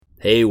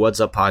Hey, what's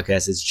up,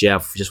 podcast? It's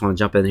Jeff. Just want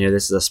to jump in here.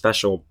 This is a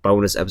special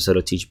bonus episode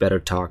of Teach Better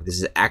Talk. This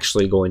is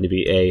actually going to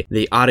be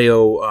the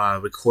audio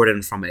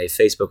recorded from a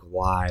Facebook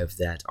Live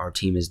that our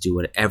team is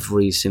doing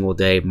every single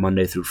day,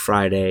 Monday through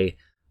Friday,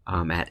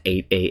 at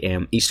 8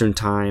 a.m. Eastern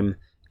Time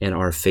in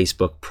our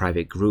Facebook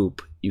private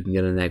group. You can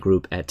get in that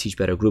group at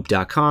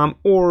teachbettergroup.com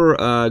or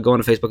go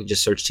onto Facebook and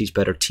just search Teach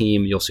Better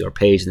Team. You'll see our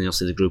page and then you'll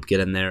see the group. Get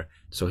in there.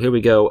 So here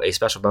we go, a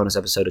special bonus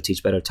episode of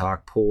Teach Better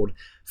Talk pulled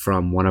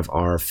from one of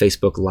our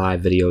Facebook Live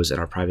videos in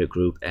our private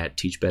group at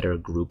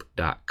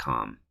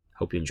teachbettergroup.com.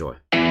 Hope you enjoy.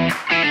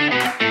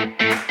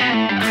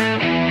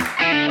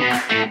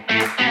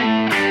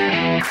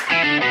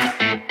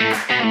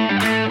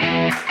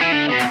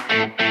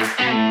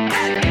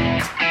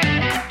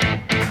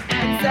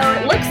 So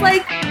it looks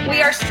like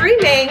we are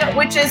streaming,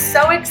 which is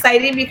so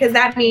exciting because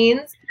that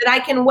means that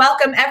I can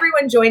welcome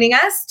everyone joining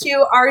us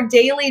to our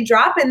daily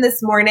drop-in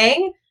this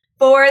morning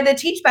for the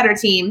Teach Better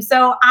team.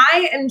 So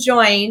I am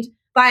joined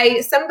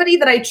by somebody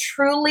that I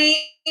truly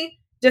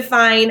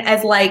define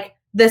as like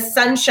the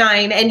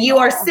sunshine, and you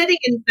are sitting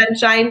in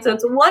sunshine, so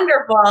it's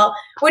wonderful.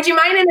 Would you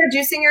mind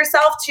introducing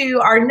yourself to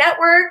our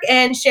network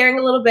and sharing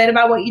a little bit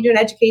about what you do in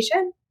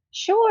education?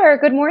 Sure.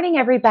 Good morning,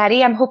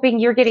 everybody. I'm hoping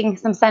you're getting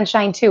some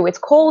sunshine too. It's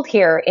cold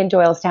here in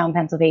Doylestown,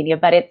 Pennsylvania,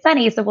 but it's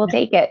sunny, so we'll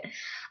take it.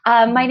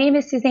 My name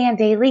is Suzanne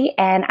Daly,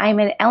 and I'm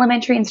an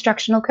elementary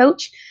instructional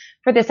coach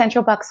for the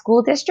Central Bucks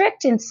School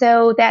District. And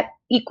so that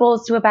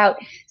equals to about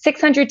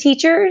 600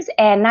 teachers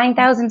and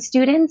 9,000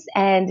 students.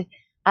 And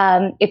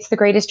it's the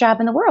greatest job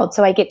in the world.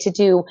 So I get to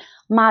do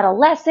model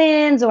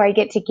lessons, or I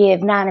get to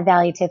give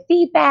non-evaluative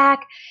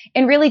feedback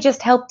and really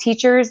just help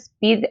teachers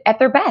be at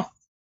their best.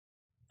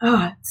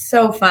 Oh, it's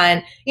so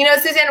fun. You know,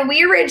 Suzanne,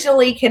 we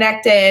originally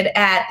connected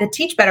at the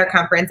Teach Better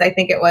conference, I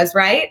think it was,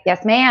 right?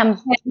 Yes,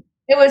 ma'am.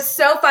 It was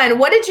so fun.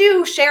 What did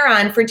you share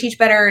on for Teach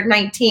Better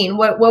 19?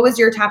 What was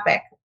your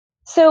topic?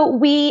 So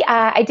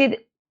I did,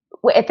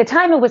 at the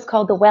time it was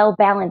called the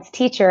Well-Balanced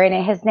Teacher, and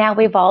it has now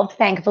evolved,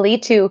 thankfully,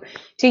 to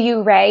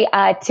you, Ray,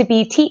 to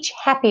be Teach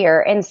Happier.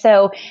 And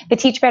so the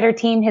Teach Better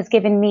team has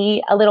given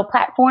me a little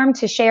platform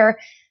to share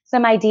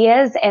some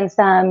ideas and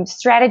some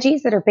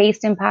strategies that are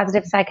based in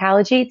positive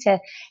psychology to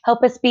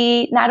help us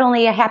be not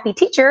only a happy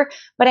teacher,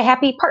 but a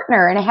happy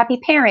partner and a happy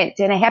parent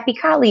and a happy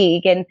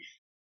colleague, and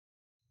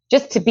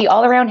just to be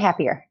all around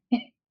happier.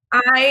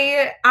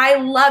 I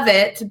love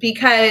it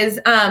because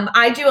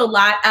I do a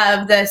lot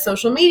of the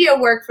social media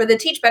work for the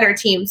Teach Better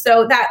team.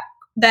 So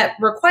that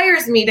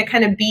requires me to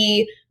kind of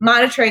be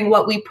monitoring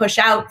what we push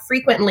out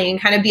frequently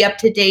and kind of be up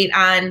to date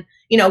on,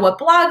 you know, what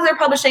blogs are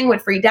publishing,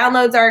 what free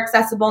downloads are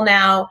accessible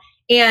now.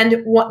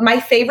 And my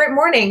favorite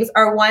mornings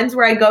are ones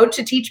where I go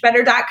to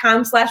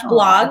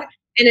teachbetter.com/blog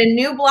and a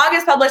new blog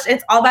is published.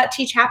 It's all about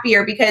Teach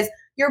Happier because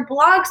your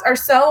blogs are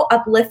so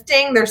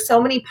uplifting. There's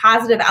so many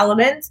positive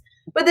elements.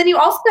 But then you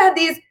also have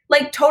these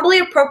like totally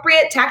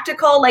appropriate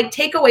tactical like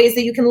takeaways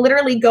that you can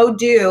literally go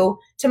do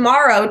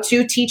tomorrow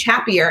to teach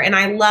happier. And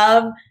I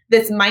love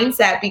this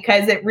mindset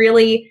because it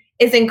really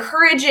is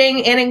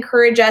encouraging and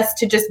encourage us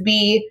to just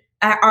be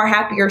our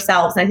happier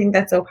selves. And I think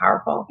that's so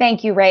powerful.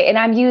 Thank you, Ray. And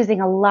I'm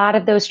using a lot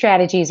of those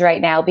strategies right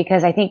now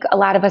because I think a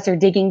lot of us are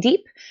digging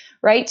deep,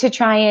 right, to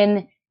try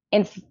and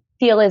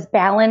feel as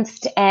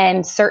balanced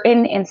and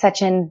certain in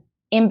such an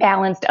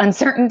imbalanced,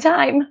 uncertain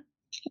time.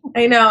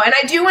 I know. And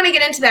I do want to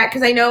get into that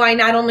because I know I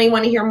not only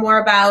want to hear more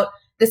about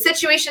the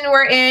situation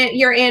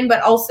you're in,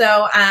 but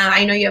also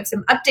I know you have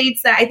some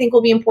updates that I think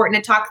will be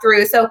important to talk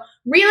through. So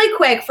really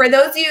quick, for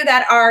those of you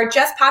that are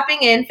just popping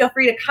in, feel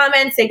free to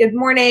comment, say good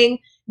morning.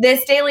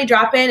 This daily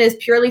drop-in is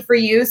purely for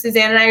you.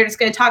 Suzanne and I are just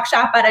going to talk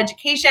shop about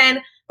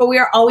education, but we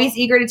are always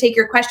eager to take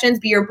your questions,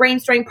 be your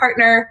brainstorming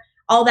partner,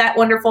 all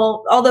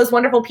those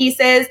wonderful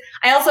pieces.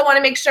 I also want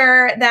to make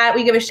sure that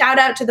we give a shout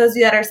out to those of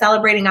you that are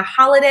celebrating a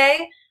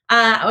holiday.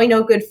 We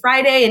know Good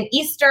Friday and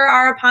Easter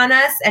are upon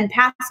us, and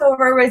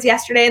Passover was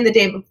yesterday and the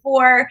day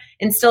before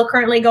and still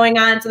currently going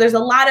on. So there's a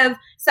lot of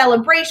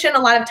celebration, a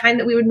lot of time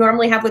that we would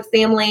normally have with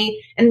family,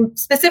 and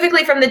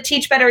specifically from the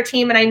Teach Better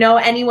team. And I know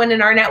anyone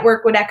in our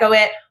network would echo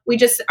it. We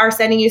just are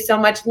sending you so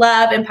much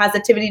love and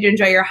positivity to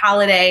enjoy your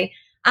holiday.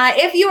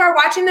 If you are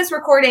watching this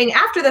recording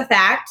after the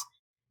fact,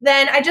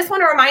 then I just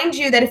want to remind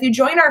you that if you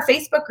join our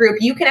Facebook group,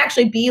 you can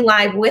actually be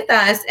live with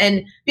us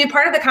and be a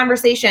part of the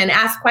conversation,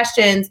 ask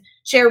questions,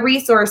 share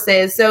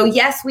resources. So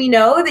yes, we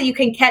know that you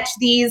can catch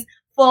these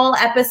full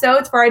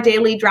episodes for our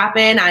daily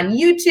drop-in on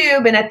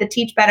YouTube and at the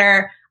Teach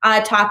Better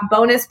Talk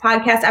bonus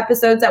podcast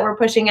episodes that we're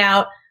pushing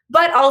out.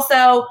 But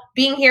also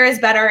being here is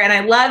better. And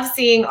I love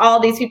seeing all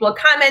these people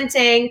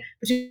commenting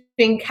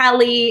between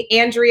Kelly,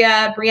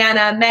 Andrea,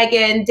 Brianna,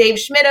 Megan, Dave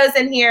Schmidt's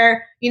in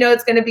here. You know,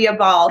 it's going to be a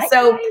ball.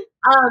 So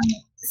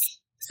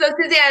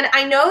Suzanne,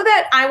 I know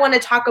that I want to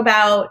talk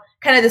about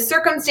kind of the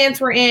circumstance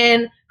we're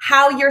in,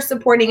 how you're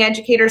supporting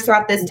educators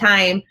throughout this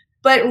time.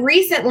 But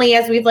recently,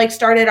 as we've like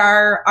started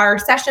our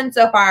session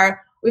so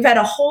far, we've had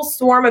a whole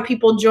swarm of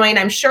people join,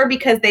 I'm sure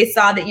because they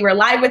saw that you were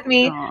live with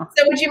me. Aww.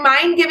 So would you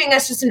mind giving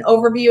us just an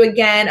overview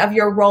again of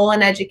your role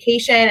in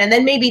education, and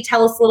then maybe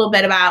tell us a little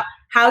bit about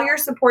how you're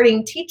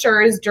supporting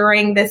teachers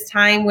during this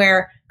time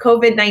where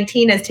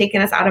COVID-19 has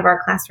taken us out of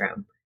our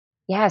classroom.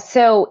 Yeah.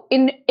 So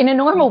in a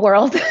normal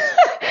world,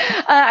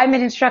 I'm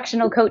an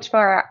instructional coach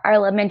for our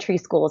elementary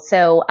school.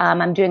 So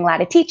I'm doing a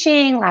lot of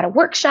teaching, a lot of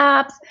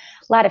workshops,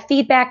 a lot of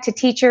feedback to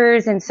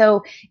teachers. And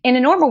so in a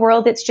normal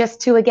world, it's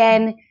just to,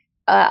 again,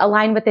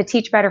 align with the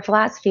Teach Better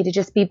philosophy, to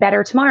just be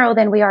better tomorrow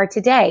than we are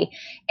today.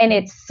 And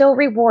it's so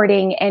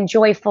rewarding and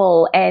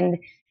joyful and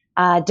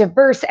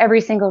diverse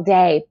every single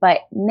day. But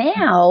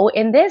now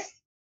in this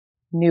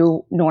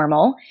new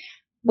normal,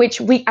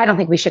 which I don't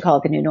think we should call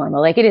it the new normal.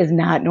 Like, it is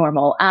not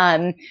normal.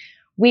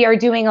 We are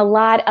doing a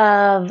lot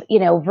of,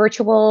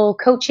 virtual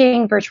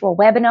coaching, virtual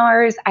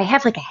webinars. I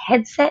have like a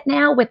headset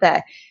now with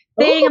a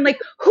thing. I'm like,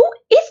 who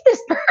is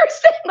this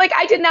person? Like,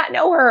 I did not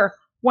know her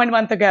 1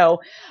 month ago.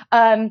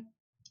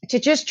 To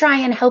just try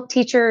and help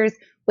teachers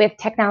with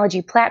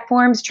technology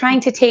platforms,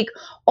 trying to take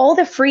all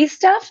the free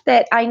stuff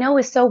that I know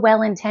is so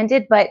well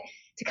intended, but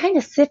to kind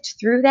of sift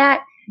through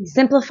that,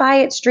 simplify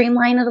it,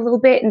 streamline it a little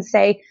bit, and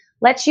say,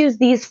 let's use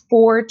these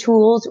 4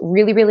 tools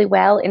really, really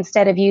well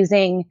instead of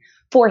using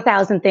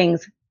 4,000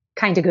 things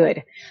kind of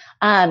good.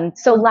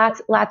 So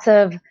lots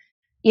of,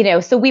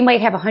 so we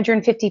might have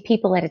 150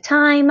 people at a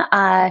time.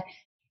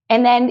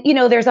 And then,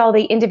 there's all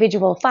the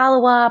individual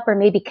follow-up, or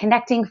maybe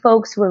connecting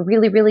folks who are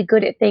really, really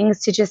good at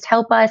things to just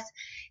help us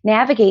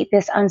navigate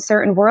this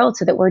uncertain world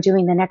so that we're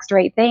doing the next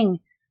right thing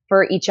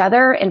for each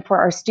other and for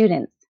our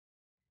students.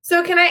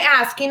 So can I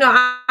ask,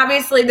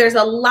 obviously there's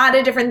a lot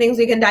of different things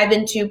we can dive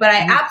into, but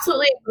I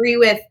absolutely agree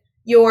with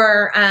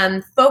your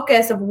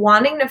focus of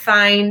wanting to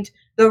find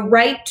the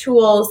right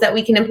tools that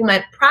we can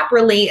implement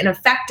properly and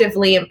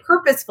effectively and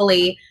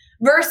purposefully,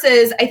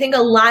 versus I think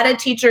a lot of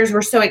teachers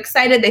were so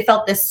excited. They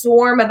felt this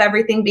swarm of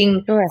everything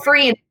being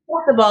free and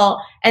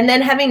accessible, and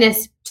then having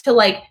to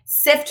like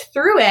sift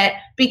through it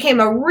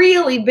became a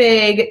really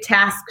big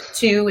task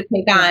to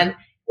take on.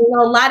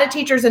 A lot of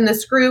teachers in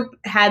this group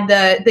had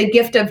the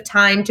gift of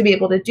time to be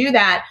able to do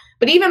that.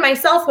 But even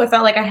myself, who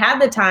felt like I had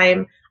the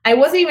time, I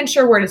wasn't even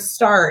sure where to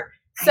start.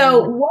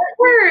 So what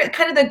were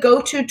kind of the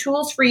go-to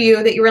tools for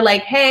you that you were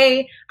like,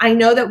 hey, I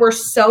know that we're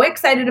so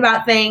excited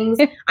about things.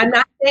 I'm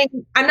not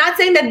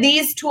saying that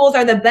these tools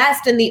are the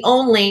best and the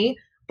only,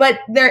 but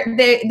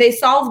they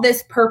solve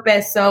this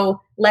purpose.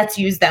 So let's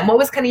use them. What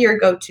was kind of your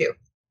go-to?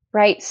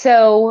 Right.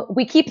 So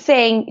we keep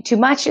saying too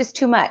much is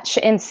too much.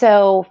 And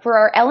so for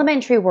our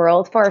elementary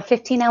world, for our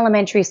 15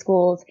 elementary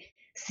schools,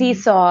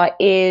 Seesaw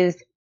is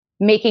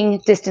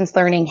making distance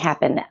learning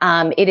happen.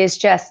 It is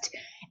just,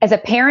 as a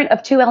parent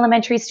of 2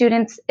 elementary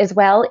students as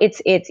well,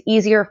 it's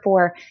easier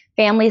for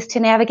families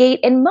to navigate.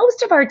 And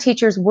most of our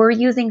teachers were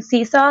using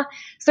Seesaw,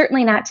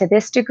 certainly not to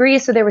this degree.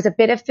 So there was a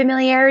bit of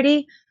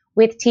familiarity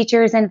with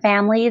teachers and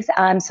families.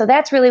 So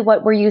that's really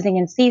what we're using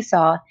in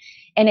Seesaw.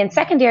 And in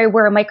secondary,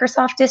 we're a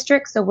Microsoft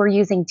district, so we're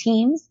using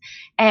Teams.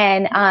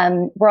 And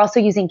we're also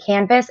using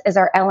Canvas as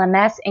our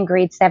LMS in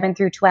grades 7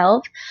 through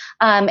 12.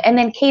 And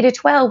then K to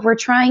 12, we're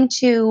trying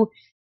to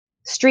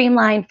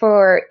streamline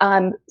for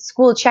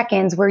school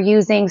check-ins. We're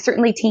using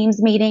certainly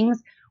Teams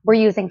meetings. We're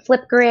using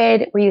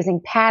Flipgrid. We're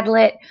using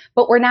Padlet,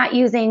 but we're not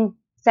using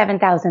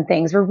 7,000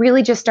 things. We're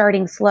really just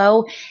starting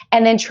slow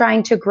and then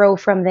trying to grow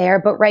from there.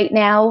 But right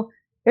now,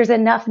 there's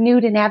enough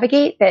new to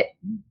navigate that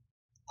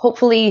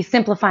hopefully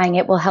simplifying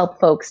it will help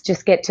folks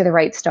just get to the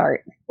right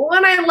start. Well,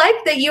 and I like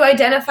that you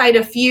identified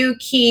a few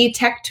key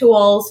tech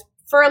tools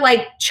for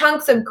like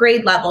chunks of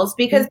grade levels,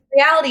 because the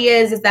reality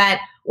is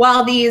that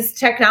while these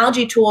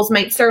technology tools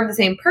might serve the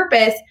same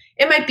purpose,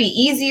 it might be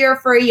easier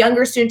for a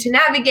younger student to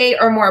navigate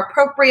or more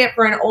appropriate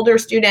for an older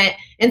student.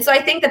 And so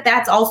I think that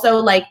that's also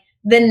like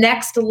the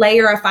next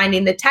layer of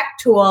finding the tech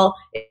tool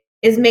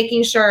is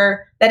making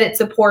sure that it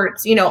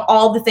supports,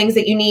 all the things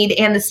that you need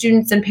and the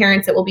students and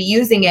parents that will be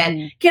using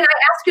it. Can I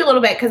ask you a little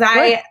bit? Because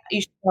I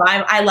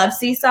love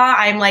Seesaw.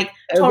 I'm like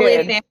totally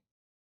a fan.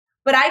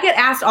 But I get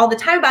asked all the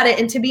time about it.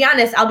 And to be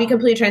honest, I'll be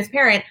completely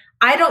transparent.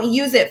 I don't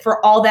use it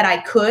for all that I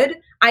could.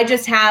 I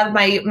just have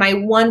my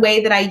one way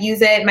that I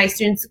use it, my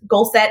students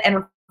goal set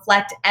and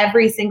reflect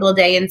every single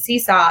day in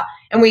Seesaw.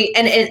 And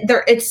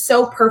it's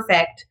so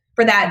perfect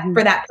for that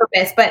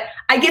purpose. But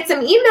I get some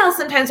emails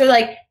sometimes they're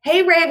like,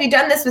 hey, Ray, have you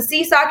done this with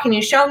Seesaw? Can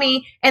you show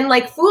me? And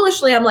like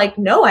foolishly, I'm like,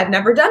 no, I've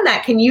never done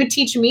that. Can you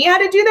teach me how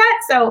to do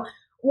that? So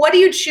what do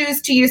you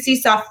choose to use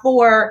Seesaw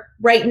for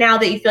right now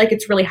that you feel like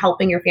it's really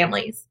helping your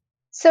families?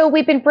 So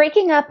we've been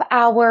breaking up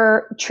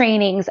our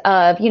trainings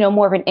of,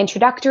 more of an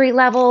introductory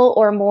level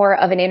or more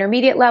of an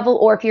intermediate level,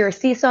 or if you're a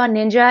Seesaw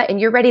ninja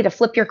and you're ready to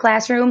flip your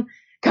classroom,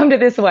 come to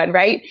this one,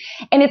 right?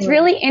 And it's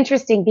really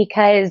interesting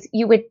because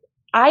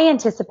I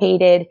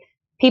anticipated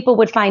people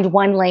would find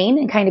one lane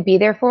and kind of be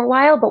there for a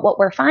while. But what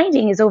we're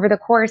finding is over the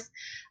course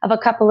of a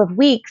couple of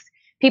weeks,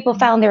 people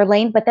found their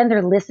lane, but then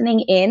they're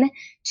listening in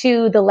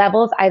to the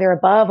levels either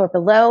above or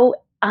below,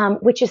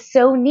 which is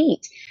so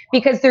neat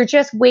because they're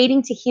just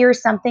waiting to hear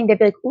something. They'd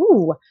be like,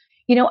 ooh,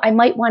 I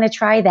might want to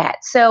try that.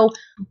 So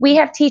we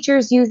have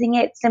teachers using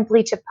it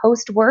simply to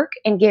post work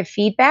and give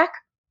feedback.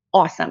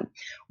 Awesome.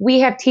 We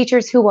have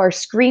teachers who are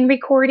screen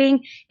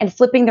recording and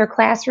flipping their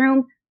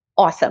classroom.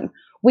 awesome.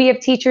 We have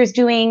teachers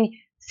doing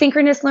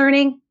synchronous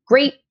learning,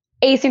 great.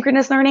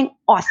 Asynchronous learning,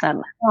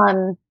 awesome.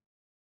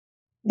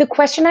 The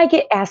question I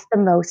get asked the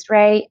most,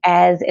 Ray,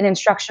 as an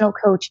instructional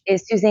coach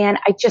is, Suzanne,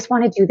 I just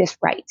want to do this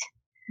right.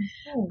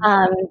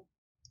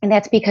 And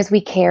that's because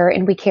we care,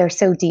 and we care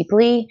so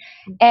deeply.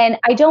 And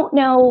I don't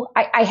know,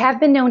 I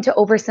have been known to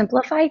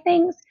oversimplify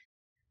things,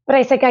 but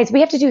I said, guys, we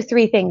have to do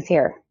 3 things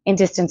here in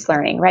distance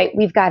learning, right?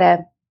 We've got to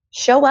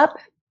show up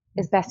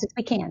as best as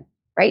we can,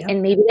 right? Yep.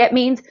 And maybe that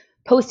means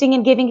posting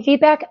and giving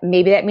feedback.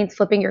 Maybe that means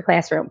flipping your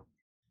classroom.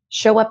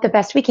 Show up the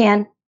best we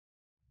can.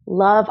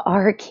 Love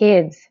our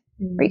kids,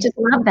 right? Just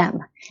love them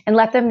and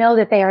let them know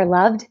that they are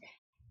loved,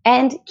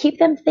 and keep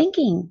them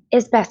thinking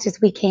as best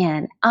as we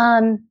can.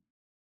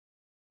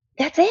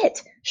 That's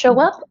it. Show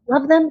up,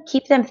 love them,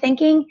 keep them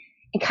thinking,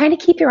 and kind of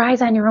keep your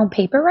eyes on your own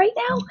paper right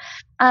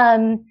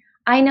now.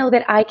 I know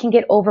that I can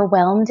get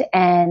overwhelmed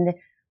and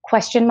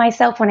question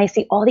myself when I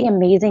see all the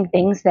amazing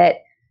things that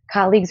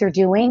colleagues are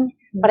doing,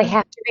 but I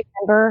have to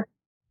remember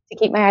to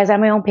keep my eyes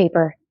on my own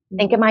paper,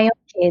 think of my own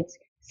kids,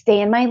 stay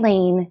in my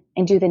lane,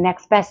 and do the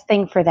next best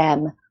thing for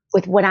them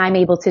with what I'm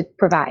able to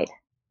provide.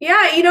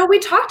 Yeah, we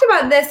talked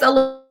about this a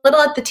little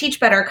at the Teach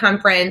Better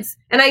conference,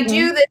 and I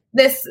do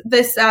this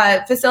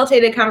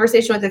facilitated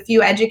conversation with a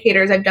few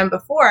educators I've done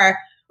before,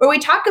 where we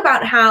talk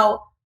about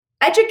how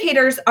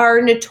educators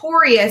are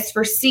notorious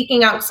for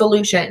seeking out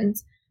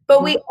solutions,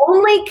 but we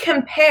only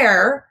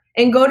compare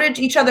and go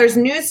to each other's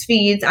news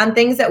feeds on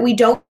things that we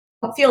don't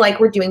feel like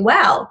we're doing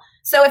well.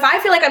 So if I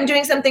feel like I'm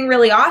doing something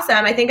really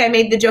awesome, I think I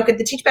made the joke at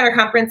the Teach Better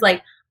conference,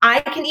 like, I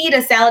can eat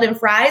a salad and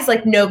fries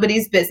like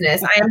nobody's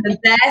business. I am the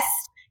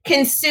best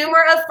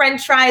consumer of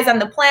French fries on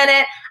the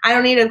planet. I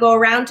don't need to go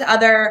around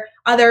to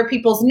other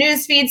people's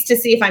news feeds to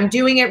see if I'm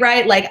doing it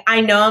right. Like,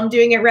 I know I'm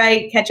doing it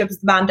right.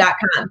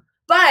 Ketchupsthebomb.com.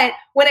 But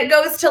when it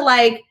goes to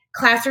like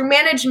classroom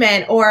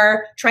management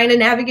or trying to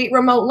navigate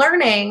remote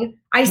learning,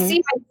 I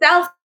see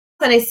myself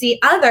and I see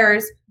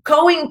others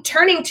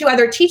turning to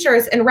other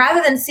teachers, and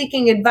rather than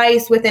seeking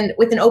advice with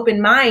an open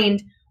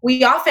mind,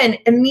 we often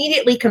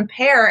immediately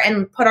compare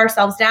and put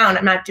ourselves down.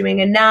 I'm not doing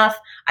enough.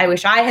 I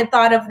wish I had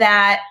thought of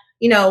that.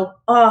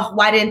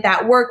 Why didn't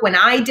that work when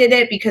I did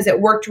it? Because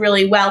it worked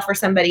really well for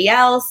somebody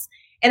else.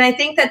 And I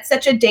think that's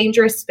such a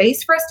dangerous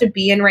space for us to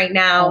be in right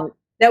now,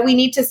 that we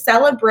need to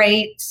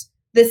celebrate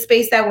the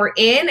space that we're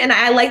in. And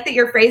I like that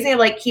you're phrasing it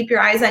like, keep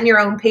your eyes on your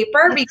own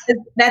paper, because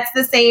that's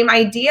the same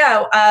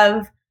idea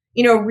of,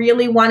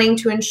 really wanting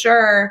to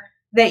ensure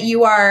that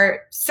you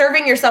are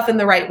serving yourself in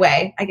the right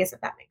way, I guess,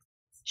 if that makes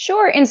sense.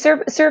 Sure. And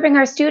serving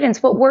our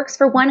students, what works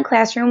for one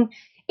classroom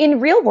in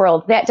real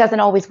world, that doesn't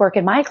always work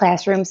in my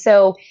classroom.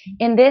 So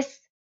in this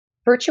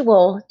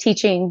virtual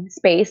teaching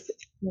space,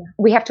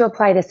 we have to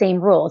apply the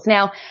same rules.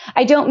 Now,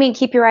 I don't mean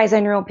keep your eyes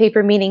on your own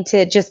paper, meaning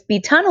to just be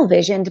tunnel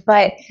visioned,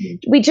 but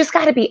we just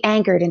got to be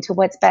anchored into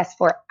what's best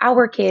for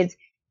our kids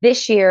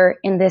this year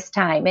in this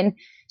time. And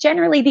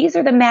generally, these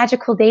are the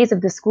magical days of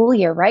the school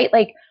year, right?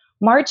 Like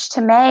March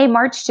to May,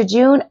 March to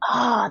June.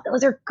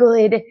 Those are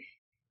good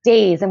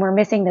days, and we're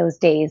missing those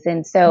days.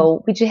 And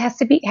so we just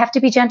have to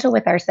be gentle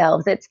with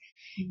ourselves. It's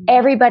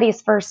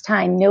everybody's first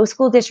time. No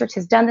school district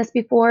has done this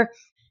before.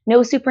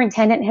 No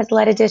superintendent has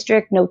led a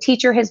district. No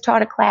teacher has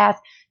taught a class.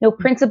 No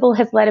principal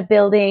has led a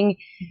building.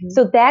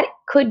 So that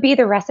could be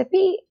the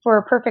recipe for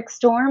a perfect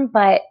storm.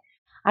 But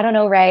I don't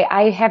know, Ray,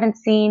 I haven't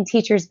seen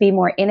teachers be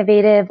more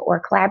innovative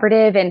or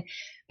collaborative. And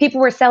people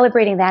were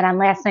celebrating that on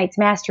last night's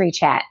Mastery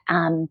Chat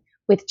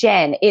with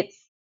Jen.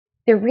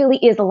 There really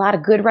is a lot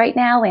of good right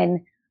now.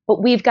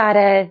 But we've got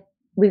to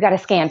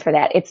scan for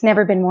that. It's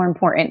never been more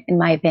important, in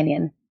my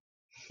opinion.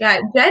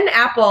 Yeah,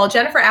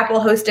 Jennifer Apple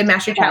hosted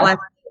Mastery Chat last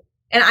night.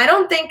 And I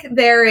don't think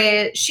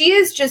she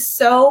is just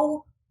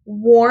so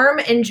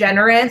warm and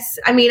generous.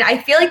 I mean, I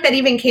feel like that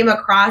even came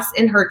across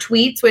in her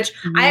tweets, which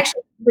I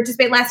actually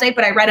participated last night,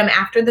 but I read them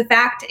after the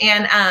fact.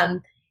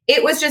 And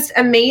it was just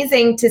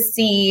amazing to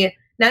see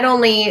not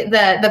only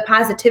the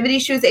positivity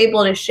she was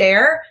able to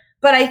share,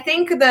 but I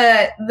think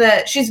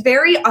she's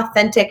very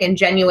authentic and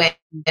genuine.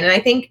 And I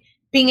think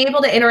being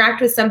able to interact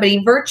with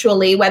somebody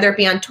virtually, whether it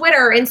be on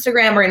Twitter or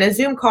Instagram or in a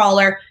Zoom call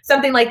or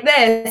something like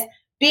this,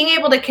 being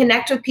able to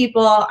connect with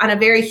people on a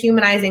very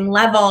humanizing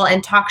level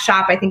and talk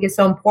shop, I think is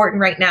so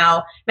important right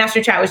now.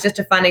 Master Chat was just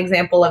a fun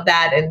example of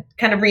that, and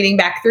kind of reading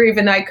back through,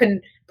 even though I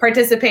couldn't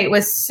participate,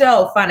 was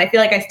so fun. I feel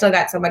like I still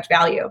got so much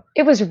value.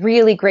 It was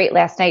really great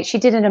last night. She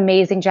did an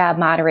amazing job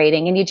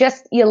moderating, and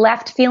you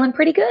left feeling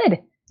pretty good.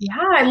 Yeah,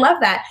 I love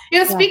that.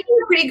 Speaking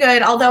of pretty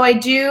good, although I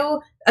do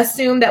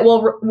assume that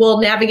we'll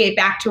navigate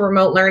back to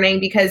remote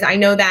learning, because I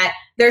know that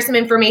there's some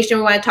information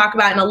we want to talk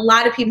about, and a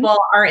lot of people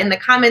are in the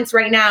comments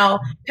right now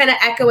kind of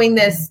echoing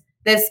this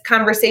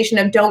conversation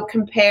of don't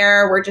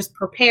compare, we're just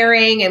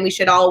preparing and we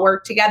should all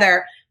work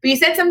together. But you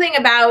said something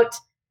about,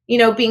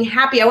 being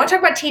happy. I want to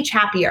talk about Teach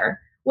Happier.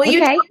 Will you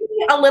tell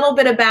me a little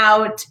bit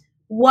about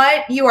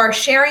what you are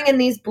sharing in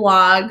these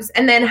blogs,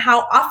 and then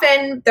how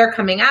often they're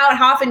coming out,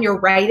 how often you're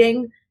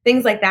writing,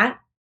 things like that?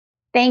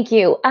 Thank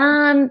you.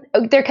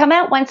 They come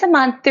out once a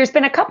month. There's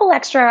been a couple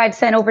extra I've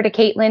sent over to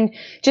Caitlin.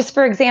 Just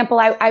for example,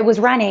 I was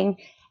running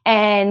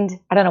and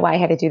I don't know why I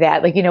had to do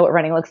that. Like, you know what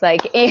running looks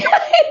like.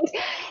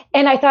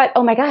 And I thought,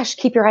 oh my gosh,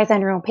 keep your eyes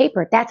on your own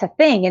paper. That's a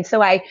thing. And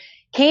so I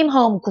came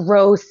home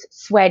gross,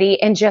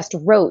 sweaty, and just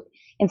wrote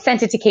and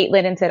sent it to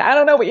Caitlin and said, I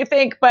don't know what you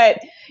think, but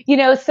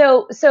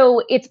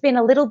so it's been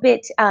a little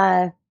bit,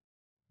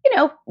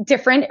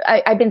 different.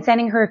 I've been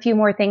sending her a few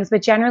more things,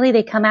 but generally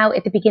they come out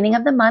at the beginning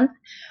of the month,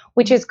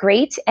 which is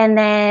great. And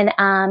then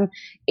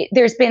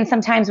there's been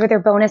some times where they're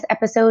bonus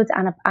episodes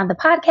on the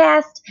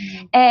podcast,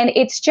 and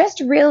it's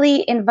just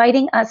really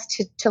inviting us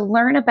to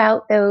learn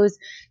about those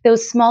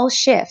small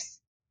shifts,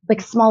 like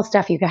small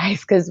stuff, you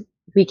guys, because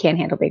we can't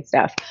handle big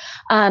stuff.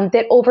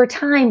 That over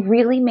time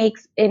really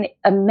makes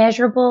a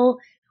measurable,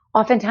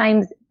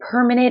 oftentimes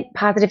permanent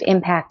positive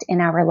impact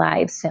in our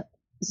lives.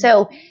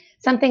 So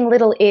something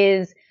little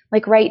is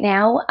like right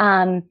now,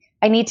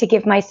 I need to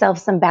give myself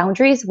some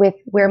boundaries with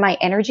where my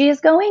energy is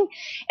going.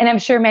 And I'm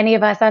sure many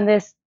of us on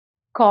this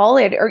call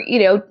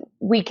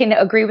we can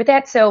agree with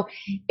that. So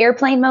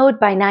airplane mode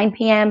by 9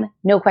 p.m.,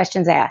 no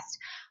questions asked.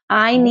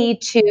 I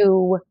need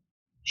to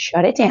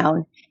shut it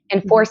down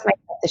and force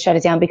myself to shut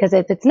it down, because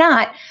if it's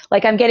not,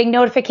 like I'm getting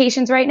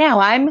notifications right now,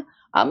 I'm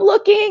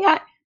looking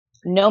at,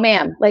 no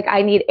ma'am, like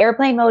I need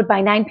airplane mode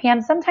by 9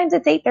 p.m. Sometimes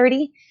it's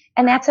 8:30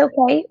 and that's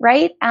okay.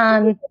 Right.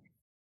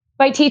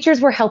 My teachers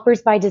were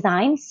helpers by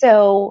design.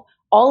 So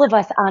all of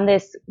us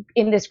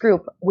in this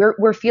group,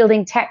 we're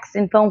fielding texts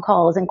and phone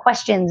calls and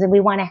questions, and we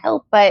want to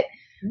help, but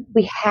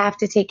we have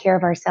to take care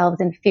of ourselves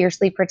and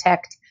fiercely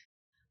protect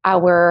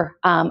our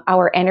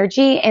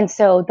energy. And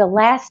so the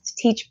last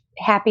Teach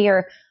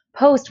Happier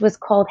post was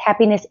called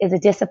Happiness is a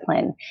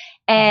Discipline.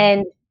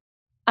 And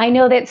I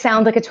know that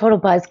sounds like a total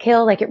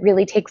buzzkill, like it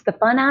really takes the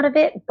fun out of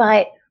it,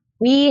 but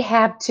we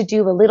have to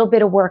do a little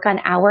bit of work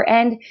on our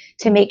end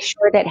to make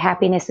sure that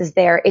happiness is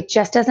there. It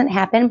just doesn't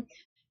happen.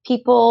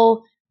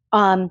 People,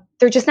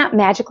 they're just not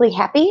magically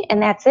happy,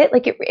 and that's it.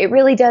 Like it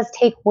really does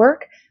take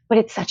work, but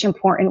it's such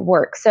important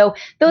work. So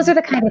those are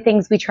the kind of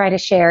things we try to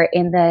share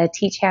in the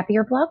Teach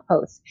Happier blog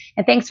post.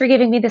 And thanks for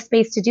giving me the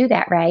space to do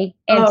that, Ray.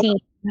 And team.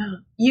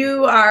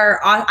 You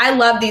are, I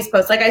love these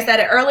posts. Like I said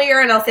it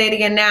earlier, and I'll say it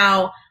again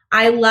now,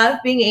 I love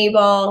being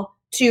able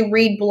to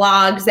read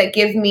blogs that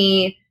give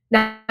me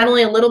not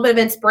only a little bit of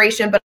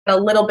inspiration, but a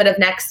little bit of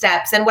next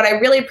steps. And what I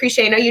really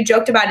appreciate, I know you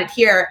joked about it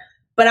here,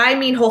 but I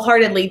mean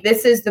wholeheartedly,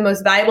 this is the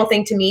most valuable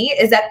thing to me,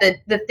 is that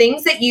the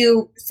things that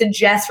you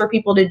suggest for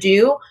people to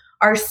do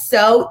are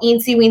so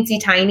eensy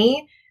weensy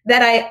tiny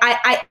that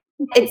I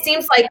it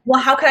seems like, well,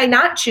 how could I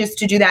not choose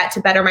to do that to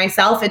better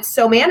myself? It's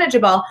so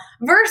manageable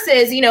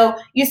versus,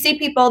 you see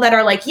people that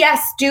are like,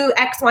 yes, do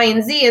X, Y,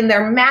 and Z, and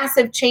they're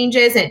massive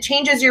changes, and it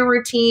changes your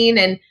routine,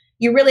 and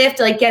you really have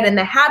to like get in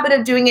the habit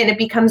of doing it, and it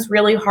becomes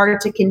really hard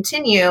to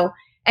continue.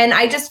 And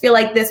I just feel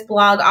like this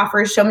blog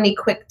offers so many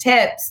quick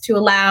tips to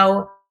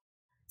allow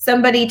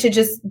somebody to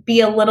just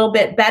be a little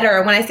bit better.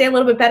 And when I say a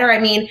little bit better, I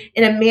mean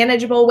in a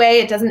manageable way.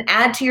 It doesn't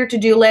add to your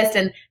to-do list.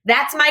 And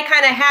that's my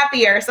kind of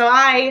happier. So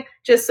I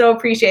just so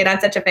appreciate it. I'm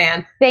such a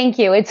fan. Thank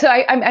you. And so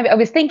I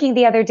was thinking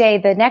the other day,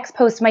 the next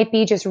post might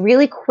be just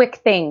really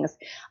quick things,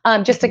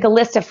 just like a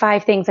list of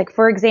 5 things. Like,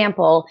 for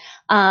example,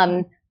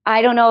 I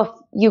don't know if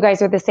you guys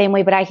are the same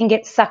way, but I can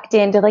get sucked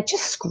into like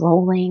just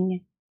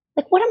scrolling.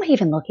 Like, what am I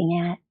even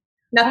looking at?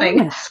 Nothing. I'm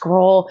going to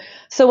scroll.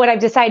 So what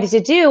I've decided to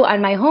do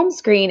on my home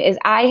screen is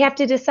I have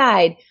to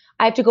decide,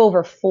 I have to go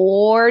over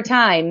 4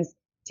 times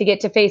to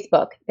get to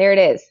Facebook. There it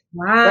is.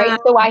 Wow. Right.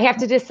 So I have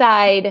to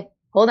decide,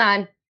 hold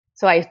on.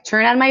 So I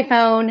turn on my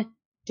phone.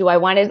 Do I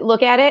want to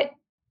look at it?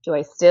 Do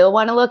I still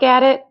want to look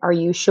at it? Are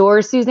you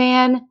sure,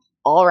 Suzanne?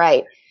 All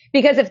right.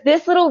 Because if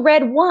this little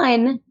red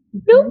one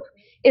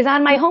is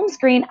on my home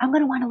screen, I'm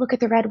going to want to look at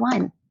the red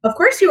one. Of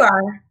course you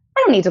are.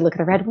 I don't need to look at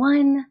the red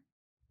one.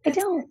 I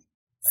don't.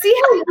 See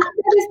how you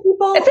these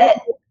people? That's it.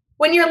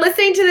 When you're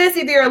listening to this,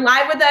 either you're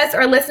live with us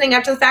or listening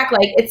after the fact,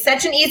 like it's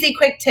such an easy,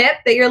 quick tip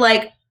that you're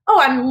like, oh,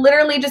 I'm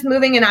literally just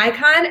moving an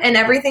icon and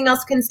everything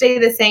else can stay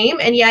the same.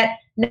 And yet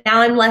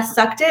now I'm less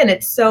sucked in.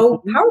 It's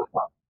so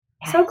powerful.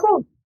 Yes. So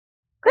cool.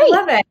 Great. I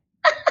love it.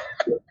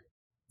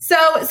 So,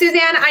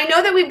 Suzanne, I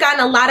know that we've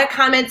gotten a lot of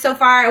comments so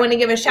far. I want to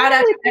give a shout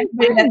out to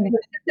everybody that's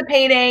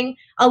participating.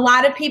 A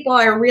lot of people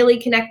are really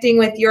connecting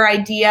with your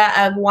idea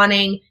of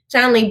wanting to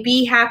not only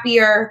be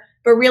happier,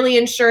 but really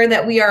ensure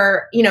that we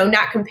are,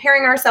 not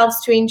comparing ourselves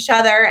to each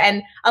other.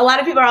 And a lot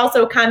of people are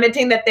also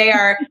commenting that they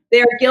are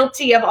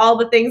guilty of all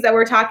the things that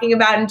we're talking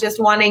about and just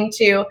wanting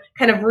to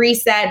kind of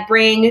reset,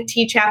 bring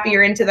Teach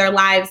Happier into their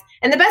lives.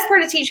 And the best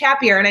part of Teach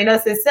Happier, and I know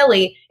this is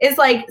silly, is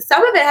like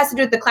some of it has to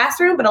do with the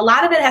classroom, but a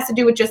lot of it has to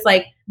do with just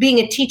like being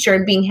a teacher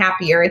and being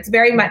happier. It's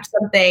very much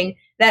something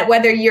that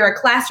whether you're a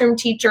classroom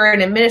teacher,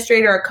 an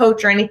administrator, a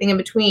coach, or anything in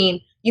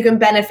between, you can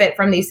benefit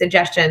from these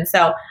suggestions.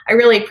 So I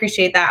really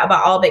appreciate that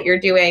about all that you're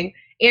doing.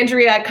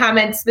 Andrea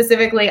comments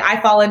specifically,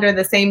 I fall under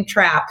the same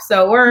trap.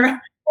 So we're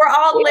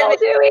all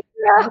living.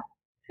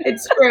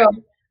 It's true.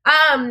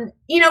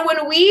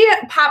 When we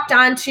popped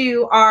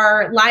onto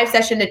our live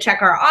session to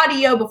check our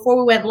audio before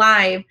we went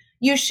live,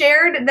 you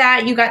shared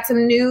that you got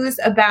some news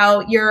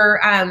about your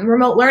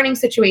remote learning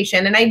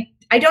situation. And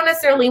I don't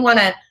necessarily want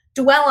to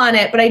dwell on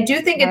it, but I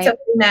do think it's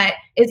something that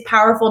is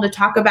powerful to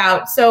talk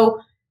about. So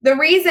the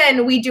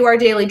reason we do our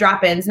daily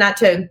drop-ins, not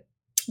to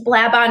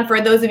blab on for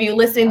those of you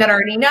listening that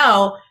already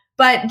know,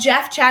 but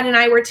Jeff, Chad, and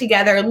I were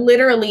together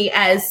literally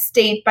as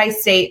state by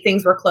state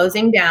things were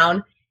closing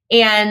down.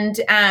 And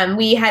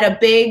we had a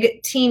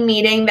big team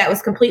meeting that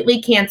was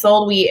completely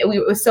canceled. We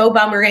were so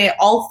bummed. We were going to get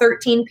all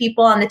 13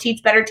 people on the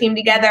Teach Better team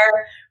together.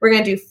 We're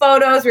going to do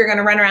photos. We were going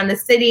to run around the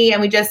city,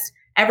 and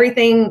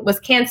everything was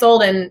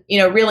canceled. And,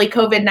 really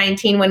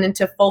COVID-19 went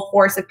into full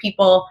force of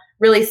people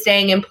really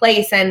staying in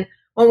place. And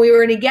when we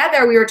were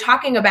together, we were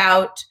talking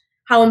about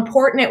how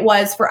important it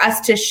was for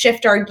us to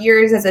shift our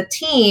gears as a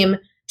team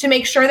to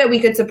make sure that we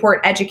could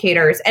support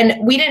educators. And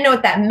we didn't know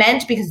what that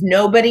meant because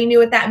nobody knew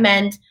what that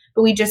meant,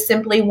 but we just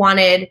simply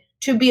wanted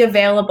to be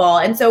available.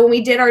 And so when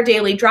we did our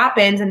daily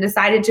drop-ins and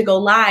decided to go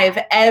live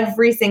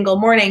every single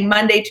morning,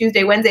 Monday,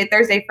 Tuesday, Wednesday,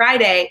 Thursday,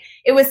 Friday,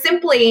 it was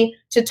simply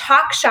to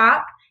talk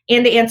shop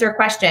and to answer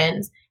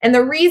questions. And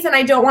the reason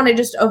I don't want to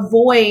just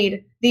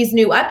avoid these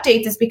new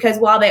updates is because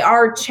while they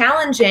are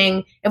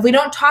challenging, if we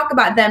don't talk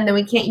about them, then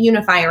we can't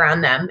unify around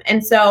them.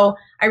 And so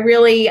I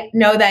really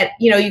know that,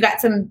 you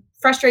got some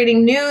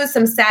frustrating news,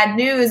 some sad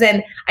news,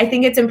 and I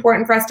think it's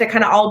important for us to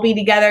kind of all be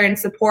together and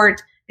support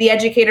the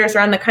educators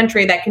around the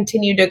country that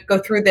continue to go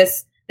through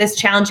this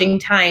challenging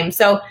time.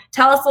 So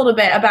tell us a little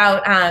bit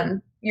about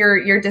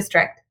your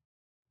district.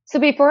 So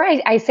before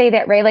I say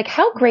that, Ray,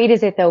 how great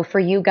is it though for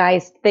you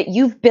guys that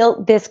you've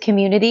built this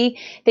community,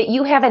 that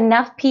you have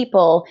enough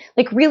people,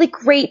 really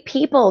great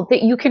people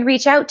that you can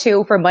reach out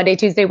to for Monday,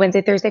 Tuesday,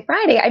 Wednesday, Thursday,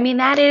 Friday. I mean,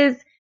 that is,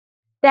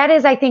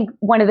 I think,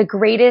 one of the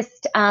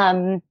greatest, what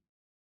am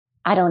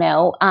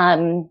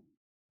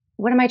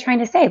I trying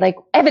to say?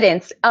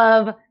 Evidence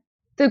of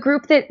the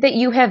group that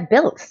you have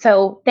built.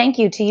 So thank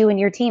you to you and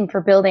your team for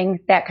building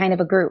that kind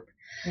of a group.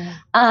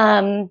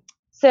 Yeah.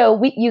 So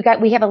we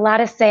have a lot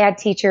of sad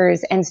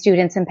teachers and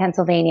students in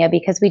Pennsylvania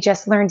because we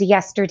just learned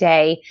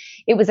yesterday,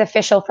 it was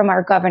official from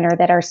our governor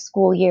that our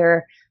school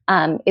year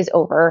is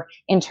over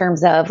in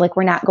terms of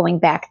we're not going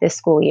back this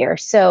school year.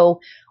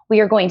 So we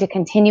are going to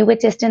continue with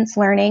distance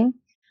learning.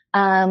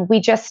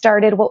 We just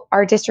started what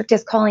our district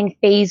is calling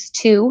phase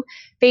 2.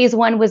 Phase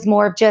 1 was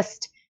more of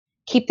just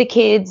keep the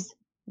kids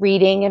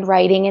reading and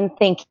writing and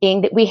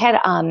thinking. That we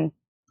had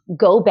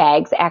go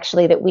bags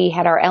actually that we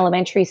had our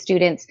elementary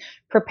students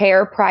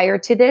prepare prior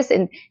to this,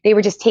 and they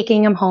were just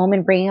taking them home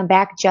and bringing them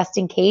back just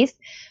in case.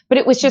 But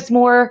it was just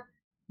more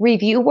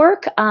review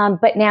work.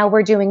 But now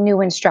we're doing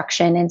new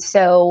instruction, and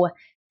so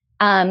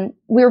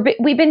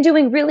we've been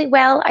doing really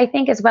well, I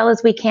think, as well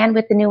as we can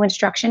with the new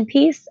instruction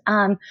piece.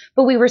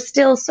 But we were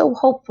still so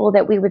hopeful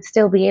that we would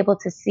still be able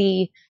to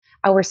see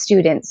our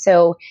students.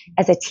 So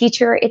as a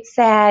teacher, it's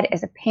sad.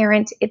 As a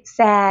parent, it's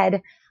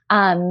sad.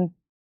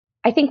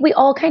 I think we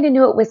all kind of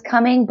knew it was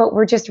coming, but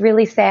we're just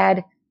really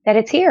sad that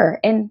it's here.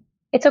 And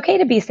it's okay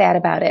to be sad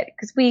about it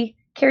because we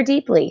care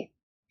deeply.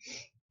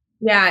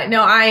 Yeah,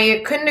 no,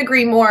 I couldn't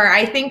agree more.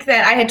 I think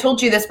that I had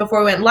told you this before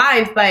we went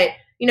live, but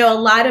a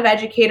lot of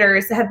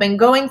educators have been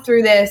going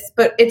through this,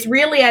 but it's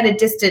really at a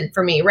distance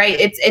for me, right?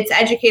 It's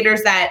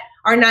educators that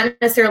are not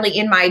necessarily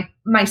in my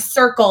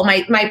circle,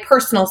 my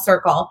personal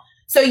circle.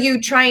 So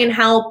you try and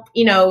help,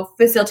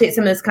 facilitate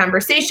some of this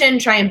conversation,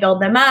 try and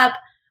build them up.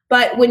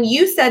 But when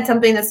you said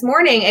something this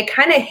morning, it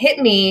kind of hit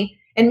me,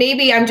 and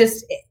maybe I'm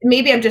just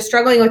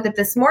struggling with it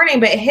this morning,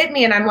 but it hit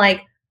me and I'm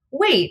like,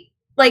 wait,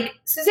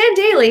 Suzanne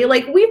Daly,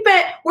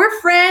 we're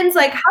friends.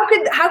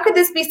 How could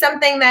this be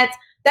something that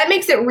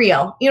makes it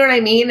real? You know what I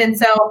mean? And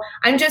so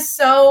I'm just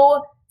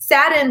so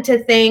saddened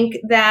to think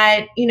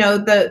that,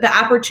 the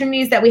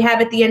opportunities that we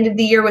have at the end of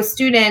the year with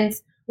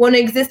students won't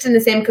exist in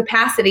the same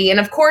capacity. And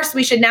of course,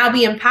 we should now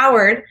be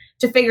empowered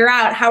to figure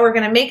out how we're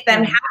going to make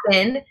them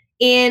happen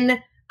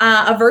in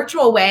a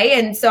virtual way.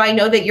 And so I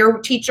know that your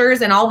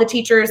teachers and all the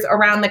teachers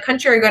around the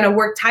country are going to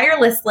work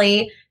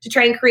tirelessly to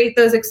try and create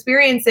those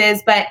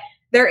experiences. But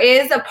there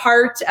is a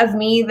part of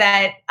me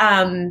that,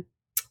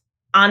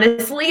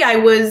 honestly, I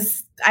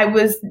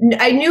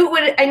knew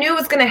it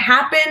was going to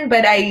happen,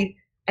 but I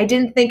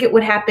didn't think it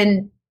would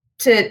happen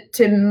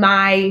to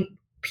my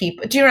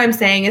people. Do you know what I'm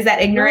saying? Is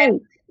that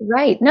ignorant?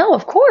 Right. No,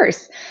 of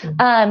course.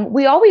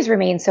 We always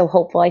remain so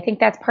hopeful. I think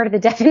that's part of the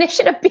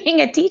definition of being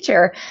a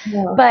teacher.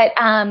 Yeah. But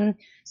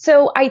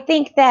so I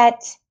think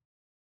that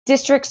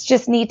districts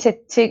just need to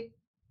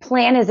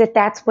plan as if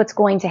that's what's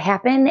going to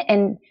happen,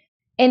 and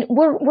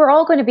we're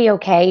all going to be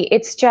okay.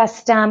 It's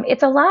just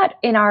it's a lot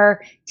in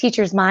our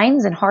teachers'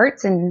 minds and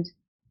hearts, and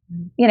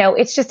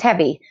it's just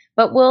heavy.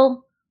 But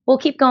we'll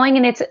keep going,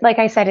 and it's like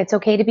I said, it's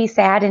okay to be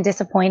sad and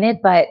disappointed,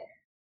 but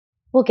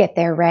we'll get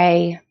there,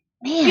 Ray.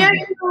 Man. Yeah,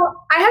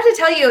 I have to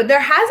tell you, there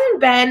hasn't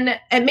been,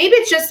 and maybe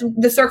it's just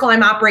the circle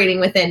I'm operating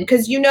within,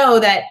 because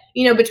that,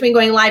 between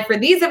going live for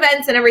these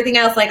events and everything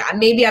else,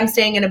 maybe I'm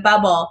staying in a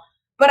bubble,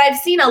 but I've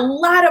seen a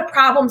lot of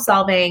problem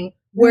solving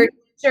where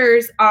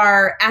teachers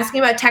are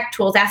asking about tech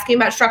tools, asking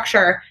about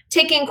structure,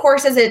 taking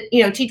courses at,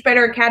 Teach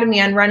Better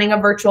Academy on running a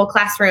virtual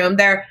classroom.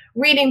 They're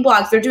reading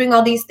blogs. They're doing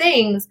all these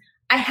things.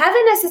 I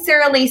haven't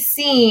necessarily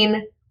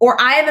seen, or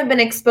I haven't been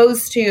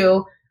exposed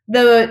to,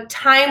 the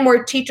time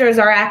where teachers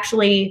are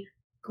actually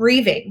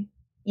grieving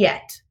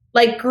yet,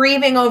 like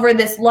grieving over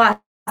this loss.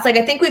 Like,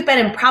 I think we've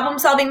been in problem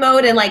solving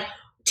mode, and like,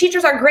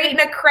 teachers are great in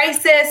a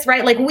crisis,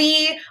 right? Like,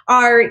 we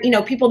are,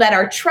 people that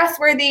are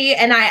trustworthy.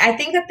 And I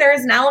think that there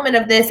is an element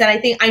of this.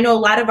 And I know a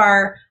lot of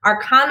our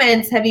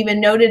comments have even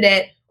noted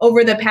it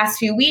over the past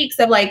few weeks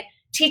of like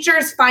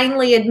teachers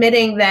finally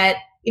admitting that,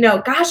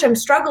 gosh, I'm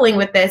struggling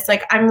with this.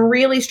 Like, I'm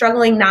really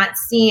struggling not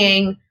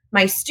seeing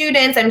my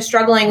students. I'm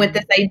struggling with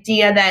this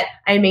idea that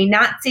I may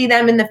not see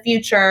them in the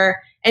future.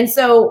 And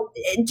so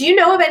do you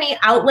know of any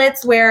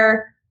outlets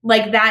where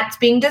like that's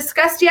being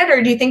discussed yet?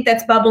 Or do you think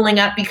that's bubbling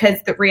up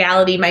because the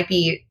reality might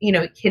be,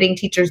 hitting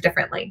teachers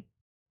differently?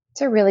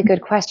 It's a really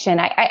good question.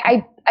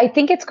 I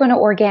think it's going to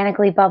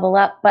organically bubble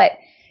up, but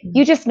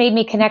you just made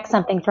me connect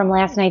something from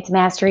last night's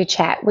mastery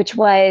chat, which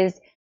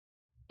was,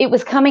 it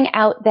was coming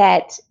out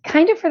that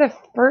kind of for the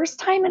first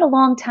time in a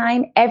long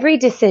time, every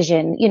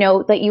decision,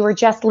 that you were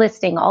just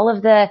listing, all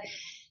of the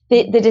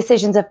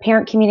decisions of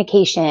parent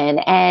communication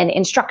and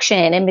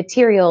instruction and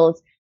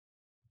materials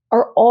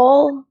are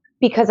all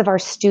because of our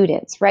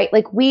students, right?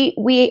 Like we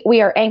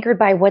are anchored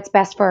by what's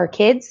best for our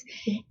kids,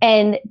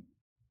 and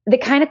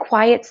that kind of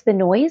quiets the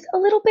noise a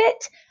little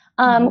bit,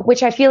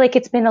 which I feel like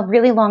it's been a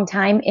really long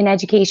time in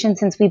education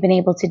since we've been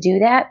able to do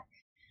that.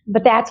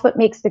 But that's what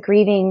makes the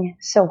grieving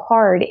so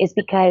hard, is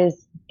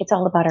because it's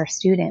all about our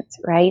students,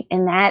 right?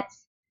 And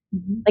that's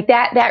like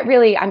that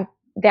really,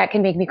 that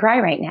can make me cry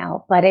right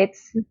now, but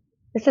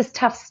this is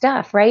tough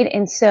stuff, right?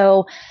 And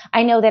so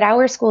I know that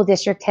our school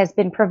district has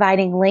been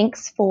providing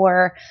links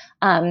for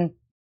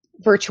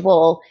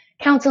virtual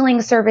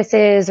counseling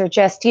services, or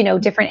just,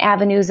 different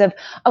avenues of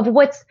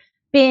what's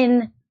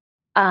been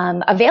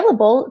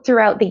available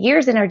throughout the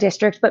years in our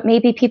district, but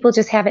maybe people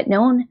just haven't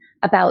known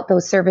about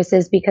those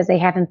services because they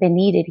haven't been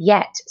needed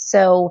yet.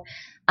 So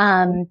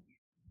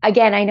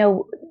again, I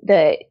know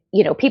the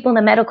people in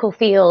the medical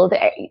field,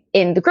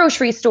 in the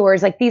grocery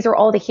stores, like these are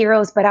all the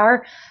heroes, but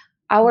our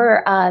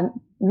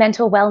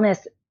mental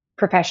wellness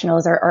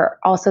professionals are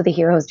also the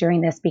heroes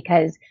during this,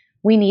 because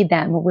we need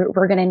them.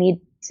 We're going to need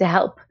to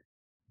help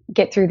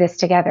get through this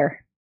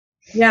together.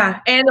 Yeah.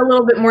 And a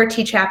little bit more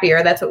teach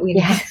happier. That's what we need.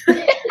 Yes.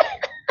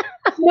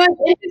 It's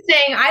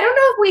interesting. I don't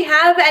know if we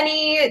have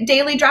any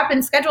daily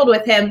drop-in scheduled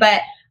with him,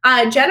 but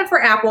Jennifer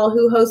Apple,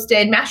 who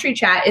hosted Mastery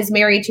Chat, is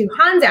married to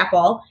Hans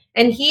Apple,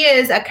 and he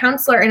is a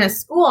counselor in a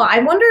school. I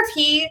wonder if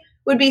he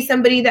would be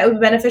somebody that would be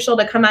beneficial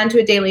to come onto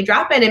a daily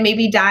drop-in and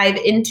maybe dive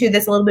into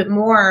this a little bit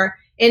more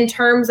in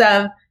terms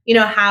of,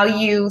 how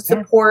you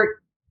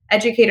support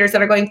educators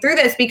that are going through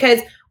this. Because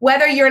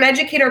whether you're an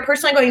educator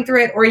personally going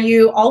through it, or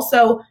you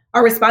also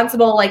are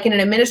responsible, like in an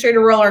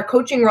administrator role or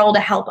coaching role, to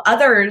help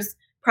others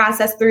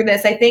process through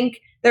this, I think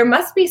there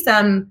must be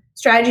some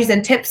strategies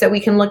and tips that we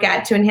can look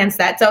at to enhance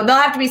that. So they'll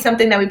have to be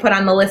something that we put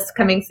on the list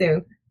coming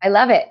soon. I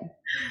love it.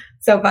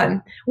 So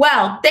fun.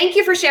 Well, thank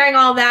you for sharing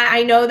all of that.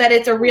 I know that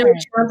it's a really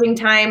challenging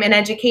time in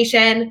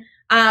education,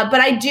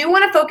 but I do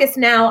want to focus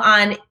now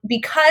on,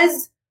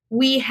 because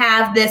we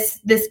have this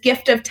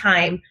gift of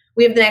time.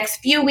 We have the next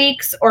few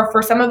weeks, or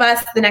for some of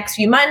us, the next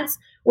few months,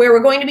 where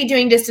we're going to be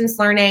doing distance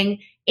learning.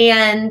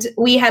 And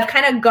we have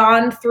kind of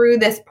gone through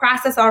this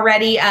process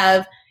already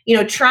of,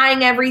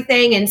 trying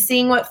everything and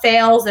seeing what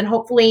fails, and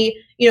hopefully,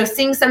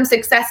 seeing some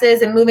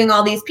successes and moving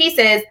all these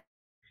pieces.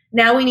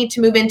 Now we need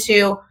to move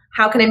into,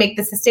 how can I make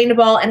this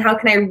sustainable, and how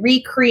can I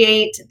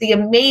recreate the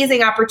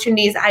amazing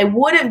opportunities I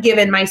would have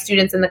given my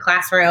students in the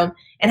classroom,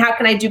 and how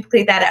can I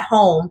duplicate that at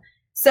home?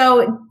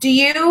 So do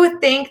you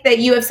think that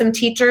you have some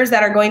teachers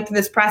that are going through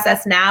this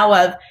process now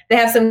of, they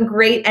have some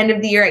great end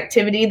of the year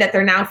activity that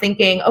they're now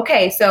thinking,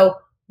 okay, so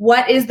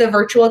what is the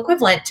virtual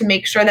equivalent to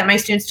make sure that my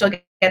students still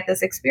get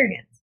this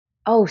experience?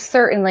 Oh,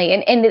 certainly.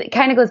 And it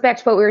kind of goes back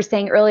to what we were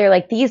saying earlier,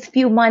 like these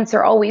few months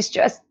are always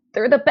just,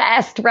 they're the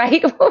best,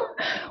 right?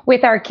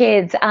 With our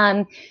kids.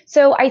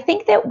 So I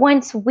think that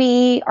once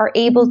we are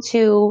able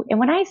to, and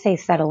when I say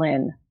settle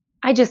in,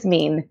 I just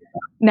mean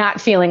not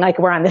feeling like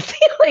we're on the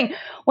ceiling.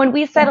 When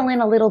we settle in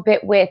a little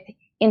bit with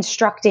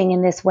instructing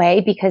in this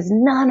way, because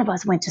none of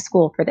us went to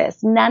school for this,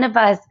 none of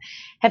us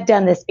have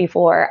done this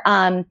before,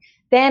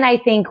 then I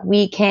think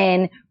we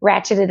can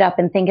ratchet it up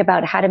and think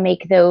about how to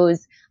make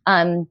those,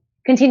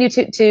 continue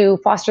to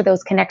foster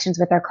those connections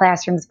with our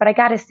classrooms. But I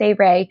got to say,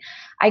 Ray,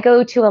 I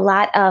go to a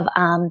lot of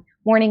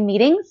morning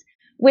meetings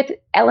with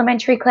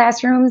elementary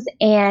classrooms,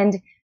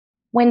 and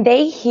when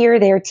they hear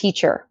their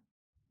teacher,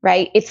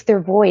 right, it's their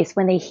voice.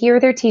 When they hear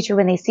their teacher,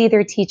 when they see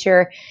their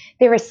teacher,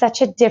 there is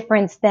such a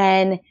difference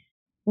than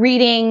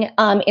reading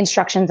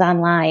instructions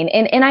online.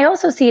 And I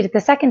also see it at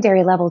the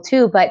secondary level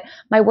too, but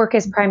my work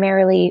is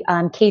primarily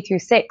K through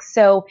 6.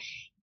 So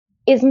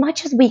as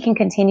much as we can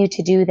continue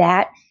to do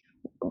that,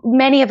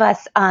 many of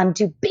us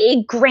do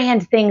big,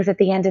 grand things at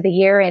the end of the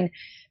year, and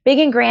big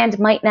and grand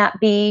might not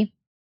be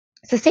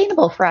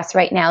sustainable for us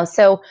right now.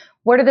 So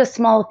what are the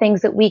small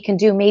things that we can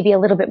do maybe a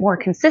little bit more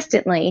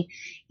consistently,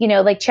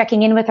 like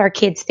checking in with our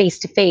kids face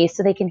to face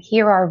so they can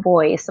hear our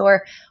voice.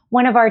 Or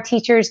one of our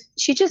teachers,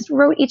 she just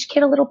wrote each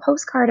kid a little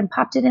postcard and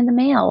popped it in the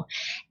mail.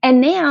 And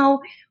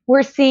now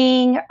we're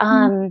seeing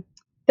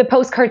the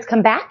postcards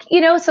come back,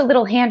 so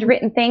little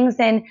handwritten things.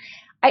 And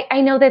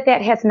I know that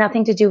has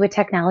nothing to do with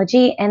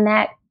technology, and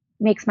that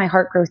makes my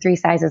heart grow 3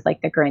 sizes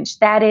like the Grinch.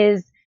 That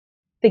is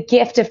the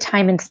gift of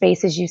time and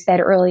space, as you said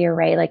earlier,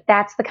 Ray. Like,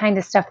 that's the kind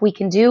of stuff we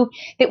can do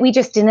that we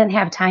just didn't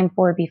have time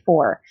for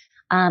before.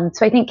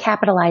 So I think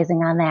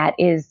capitalizing on that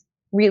is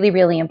really,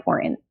 really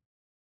important.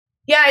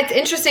 Yeah, it's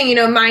interesting.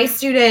 My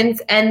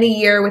students end the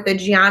year with a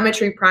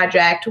geometry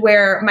project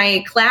where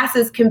my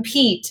classes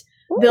compete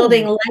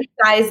building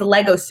life-size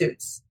Lego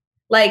suits.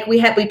 Like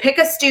we pick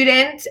a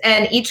student,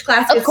 and each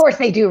class. Of course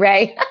they do,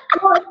 Ray.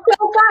 Oh, it's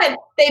so fun.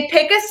 They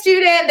pick a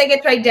student. They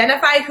get to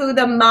identify who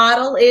the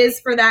model is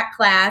for that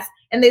class,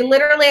 and they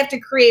literally have to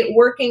create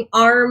working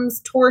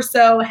arms,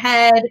 torso,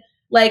 head,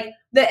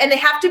 and they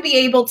have to be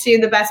able to.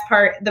 The best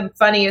part, the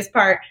funniest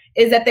part,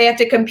 is that they have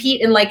to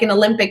compete in like an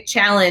Olympic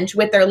challenge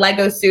with their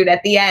Lego suit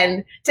at the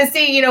end to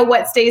see,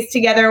 what stays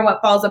together and what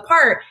falls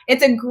apart.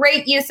 It's a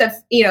great use of,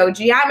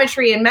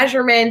 geometry and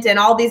measurement and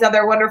all these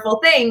other wonderful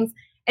things.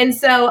 And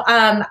so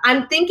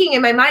I'm thinking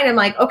in my mind, I'm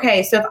like,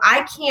 okay, so if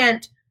I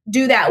can't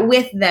do that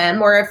with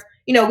them, or if,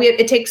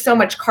 it takes so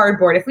much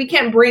cardboard, if we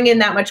can't bring in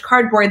that much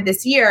cardboard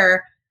this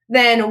year,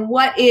 then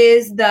what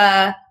is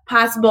the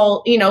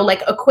possible,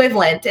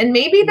 equivalent? And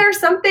maybe there's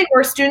something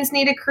where students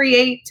need to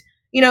create,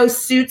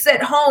 suits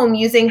at home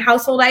using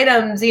household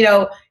items,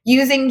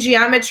 using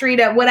geometry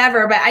to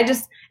whatever. But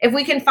if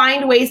we can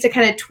find ways to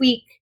kind of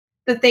tweak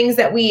the things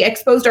that we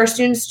exposed our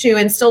students to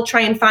and still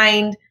try and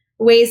find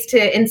ways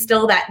to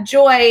instill that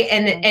joy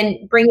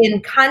and bring in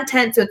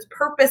content so it's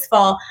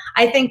purposeful,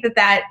 I think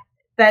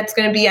that's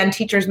going to be on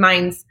teachers'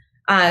 minds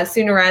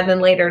sooner rather than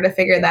later to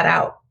figure that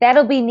out.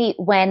 That'll be neat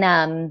when,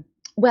 and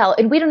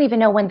we don't even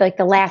know when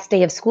the last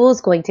day of school is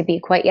going to be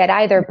quite yet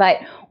either, but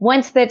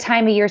once the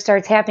time of year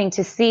starts happening,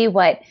 to see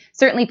what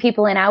certainly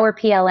people in our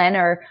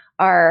PLN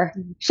are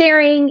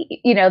sharing,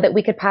 that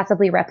we could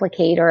possibly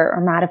replicate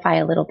or modify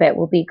a little bit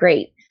will be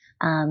great.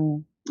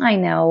 I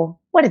know.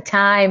 What a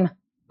time.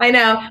 I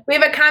know. We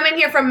have a comment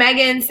here from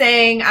Megan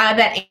saying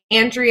that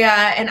Andrea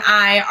and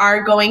I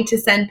are going to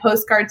send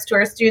postcards to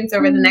our students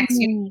over the next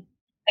few weeks.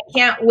 I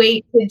can't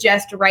wait to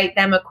just write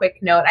them a quick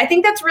note. I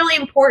think that's really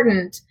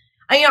important.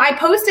 I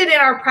posted in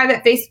our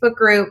private Facebook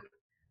group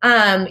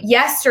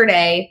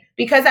yesterday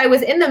because I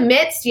was in the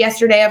midst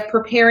yesterday of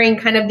preparing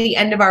kind of the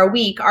end of our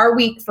week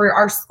for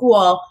our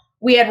school.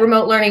 We had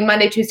remote learning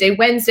Monday, Tuesday,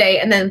 Wednesday,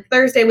 and then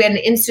Thursday we had an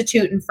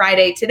institute, and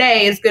Friday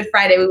today is Good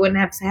Friday. We wouldn't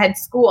have to head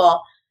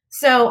school.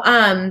 So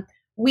I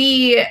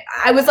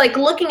was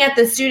looking at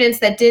the students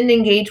that didn't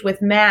engage with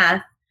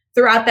math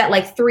throughout that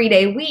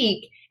 3-day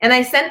week. And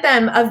I sent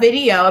them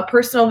a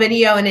personal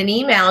video and an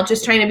email,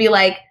 just trying to be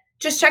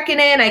just checking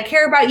in. I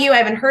care about you. I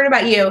haven't heard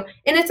about you.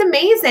 And it's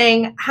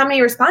amazing how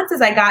many responses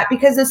I got,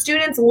 because the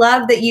students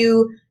love that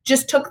you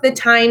just took the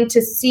time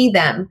to see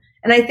them.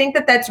 And I think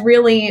that that's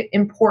really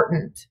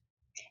important.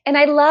 And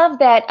I love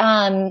that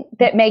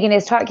that Megan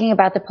is talking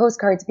about the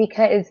postcards,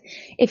 because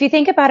if you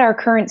think about our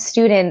current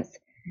students,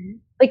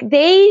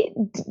 they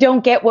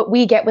don't get what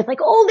we get with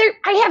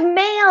I have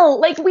mail.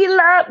 We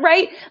love,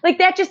 right?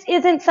 That just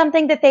isn't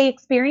something that they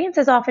experience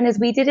as often as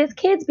we did as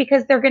kids,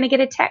 because they're going to get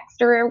a text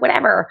or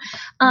whatever.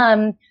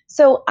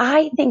 So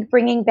I think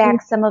bringing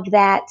back some of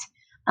that,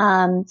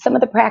 some of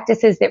the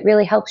practices that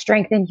really help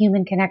strengthen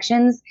human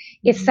connections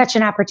is such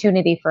an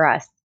opportunity for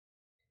us.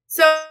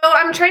 So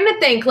I'm trying to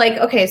think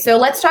okay, so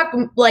let's talk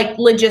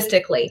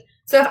logistically.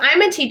 So if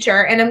I'm a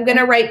teacher and I'm going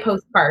to write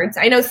postcards,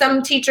 I know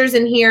some teachers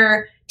in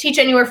here teach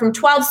anywhere from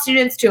 12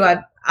 students to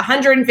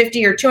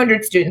 150 or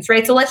 200 students,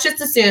 right? So let's just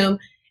assume,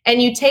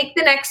 and you take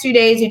the next few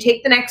days, you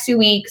take the next few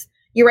weeks,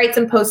 you write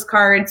some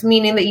postcards,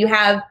 meaning that you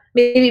have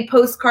maybe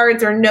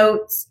postcards or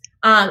notes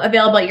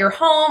available at your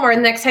home, or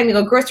the next time you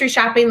go grocery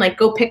shopping,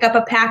 go pick up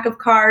a pack of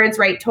cards,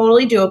 right?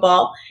 Totally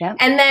doable. Yep.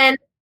 And then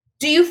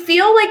do you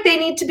feel like they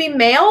need to be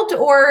mailed,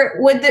 or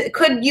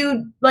could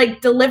you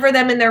deliver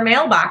them in their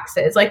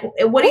mailboxes?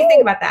 What do you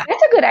think about that?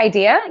 That's a good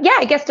idea. Yeah,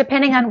 I guess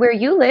depending on where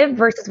you live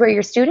versus where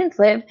your students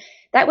live,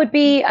 that would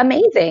be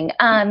amazing.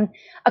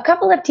 A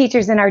couple of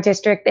teachers in our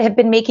district have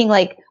been making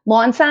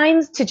lawn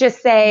signs to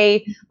just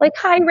say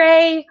 "Hi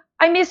Ray,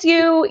 I miss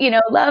you,"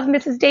 love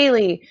Mrs.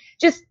 Daly.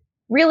 Just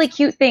really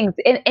cute things.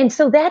 And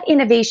so that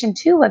innovation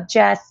too of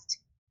just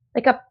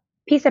a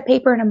piece of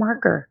paper and a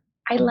marker.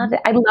 I love it.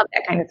 I love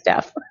that kind of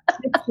stuff.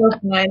 It's so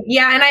fun.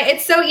 Yeah. And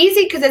it's so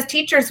easy because as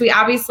teachers, we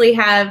obviously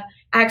have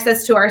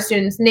access to our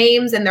students'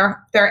 names and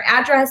their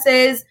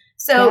addresses.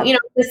 So,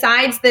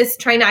 besides this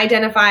trying to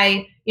identify,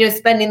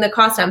 spending the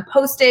cost on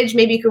postage,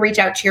 maybe you could reach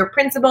out to your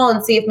principal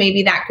and see if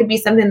maybe that could be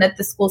something that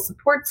the school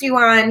supports you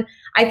on.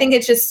 I think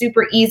it's just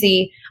super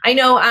easy. I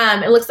know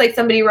it looks like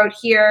somebody wrote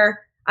here,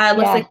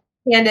 like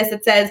Candace,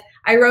 it says,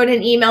 I wrote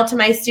an email to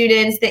my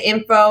students. The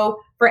info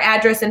for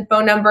address and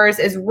phone numbers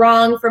is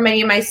wrong for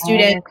many of my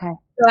students.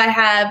 So I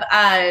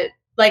have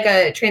like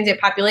a transient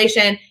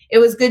population, it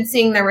was good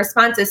seeing their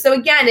responses. So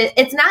again,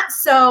 it's not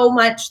so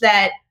much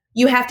that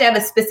you have to have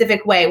a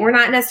specific way. We're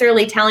not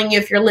necessarily telling you,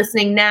 if you're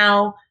listening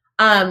now,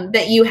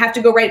 that you have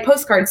to go write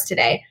postcards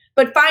today,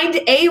 but find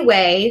a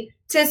way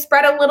to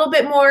spread a little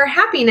bit more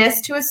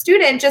happiness to a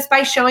student just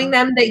by showing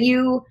them that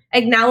you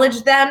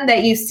acknowledge them,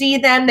 that you see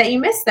them, that you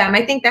miss them.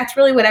 I think that's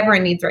really what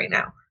everyone needs right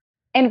now.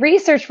 And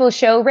research will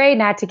show, Ray,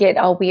 not to get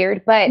all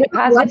weird, but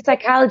positive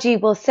psychology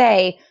will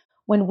say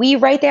when we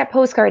write that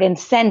postcard and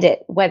send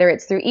it, whether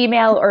it's through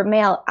email or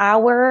mail,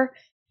 our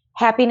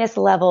happiness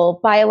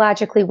level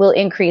biologically will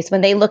increase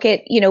when they look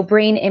at,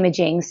 brain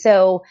imaging.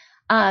 So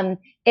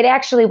it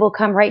actually will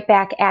come right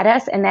back at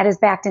us, and that is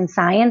backed in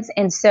science.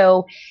 And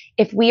so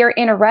if we are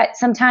in a rut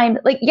sometime,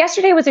 like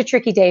yesterday was a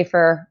tricky day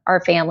for our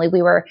family.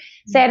 We were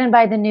saddened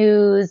by the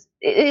news.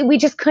 We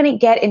just couldn't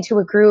get into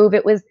a groove.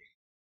 It was,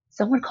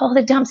 someone called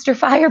it a dumpster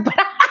fire, but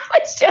I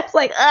was just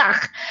like,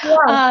 ugh.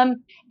 Yeah.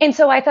 And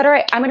so I thought, all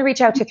right, I'm going to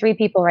reach out to 3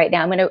 people right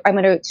now. I'm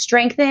going to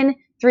strengthen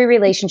 3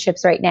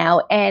 relationships right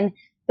now. And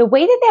the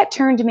way that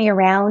turned me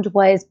around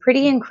was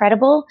pretty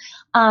incredible.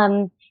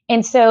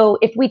 And so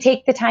if we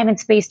take the time and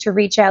space to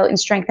reach out and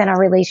strengthen our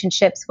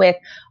relationships with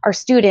our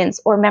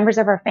students or members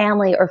of our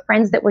family or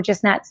friends that we're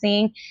just not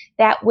seeing,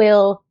 that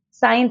will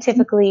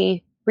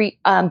scientifically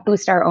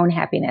boost our own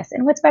happiness.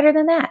 And what's better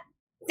than that?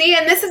 See,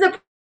 and this is a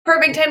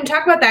perfect time to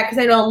talk about that,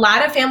 because I know a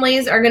lot of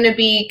families are going to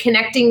be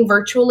connecting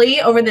virtually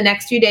over the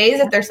next few days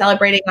if they're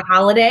celebrating a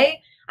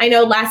holiday. I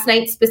know last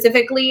night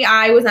specifically,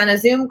 I was on a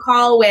Zoom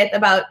call with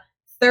about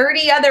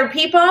 30 other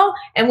people,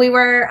 and we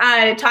were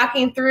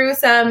talking through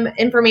some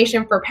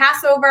information for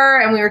Passover,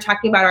 and we were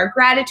talking about our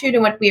gratitude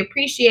and what we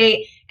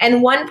appreciate.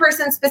 And one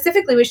person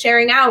specifically was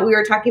sharing out, we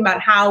were talking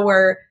about how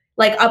we're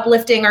like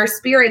uplifting our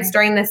spirits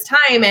during this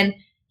time. And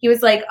he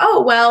was like,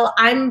 oh, well,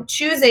 I'm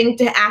choosing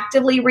to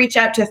actively reach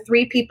out to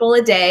 3 people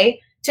a day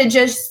to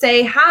just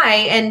say hi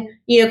and,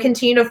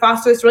 continue to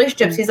foster those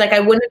relationships. He's like, I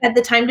wouldn't have had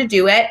the time to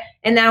do it,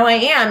 and now I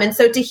am. And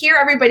so to hear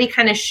everybody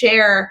kind of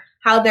share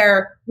how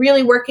they're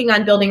really working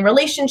on building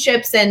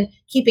relationships and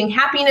keeping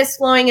happiness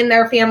flowing in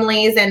their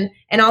families and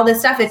all this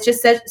stuff, it's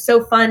just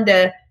so fun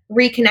to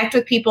reconnect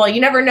with people. You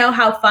never know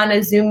how fun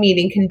a Zoom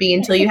meeting can be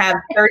until you have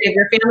 30 of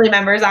your family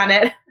members on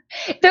it.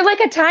 They're like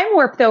a time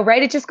warp though,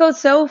 right? It just goes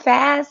so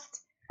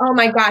fast. Oh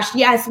my gosh.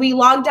 Yes. We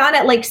logged on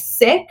at like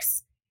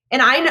 6.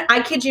 And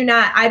I kid you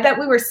not, I bet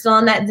we were still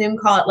on that Zoom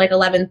call at like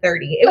 11:30.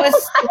 It was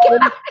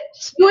it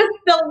was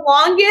the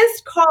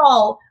longest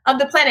call of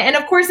the planet. And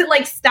of course it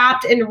like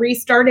stopped and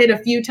restarted a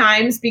few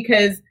times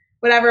because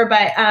whatever.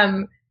 But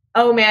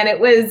oh man, it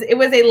was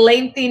a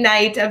lengthy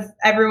night of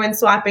everyone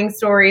swapping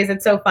stories.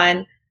 It's so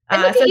fun.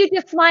 And look at you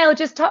just smile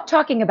just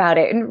talking about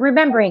it and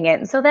remembering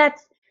it. And so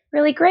that's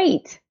really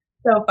great.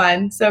 So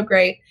fun. So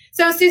great.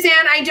 So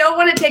Suzanne, I don't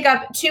want to take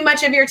up too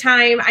much of your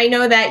time. I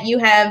know that you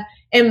have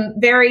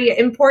very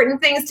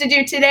important things to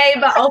do today,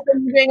 but also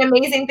doing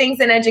amazing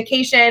things in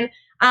education.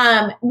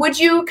 Would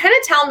you kind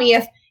of tell me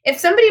if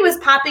somebody was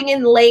popping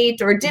in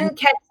late or didn't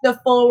catch the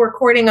full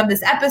recording of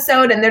this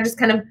episode and they're just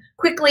kind of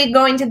quickly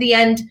going to the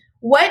end,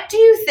 what do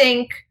you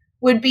think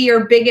would be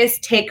your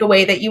biggest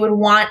takeaway that you would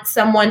want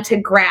someone to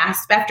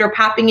grasp after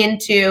popping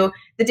into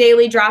the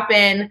Daily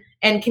Drop-In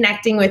and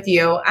connecting with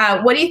you?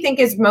 What do you think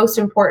is most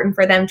important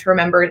for them to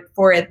remember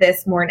for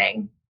this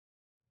morning?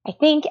 I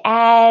think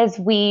as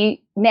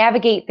we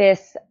navigate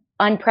this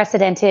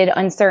unprecedented,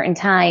 uncertain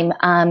time,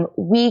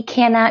 we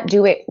cannot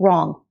do it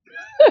wrong.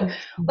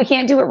 We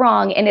can't do it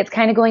wrong. And it's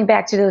kind of going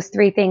back to those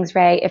 3 things,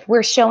 right? If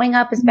we're showing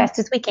up as best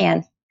as we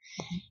can,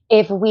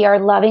 if we are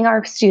loving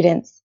our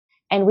students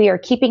and we are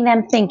keeping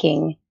them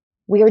thinking,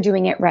 we are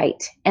doing it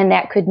right. And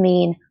that could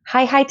mean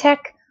high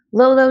tech,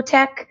 low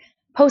tech,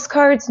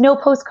 postcards, no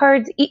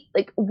postcards,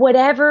 like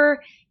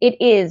whatever it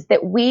is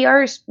that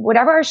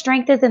whatever our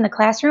strength is in the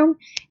classroom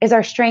is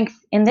our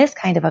strength in this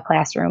kind of a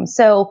classroom.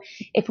 So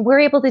if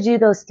we're able to do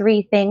those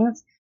 3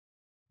 things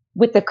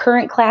with the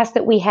current class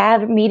that we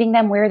have, meeting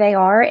them where they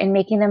are and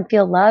making them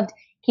feel loved,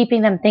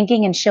 keeping them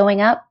thinking and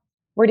showing up,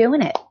 we're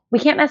doing it. We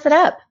can't mess it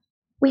up.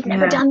 We've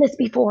never done this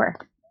before.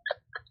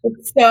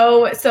 It's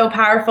so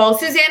powerful.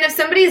 Suzanne, if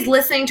somebody's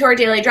listening to our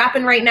Daily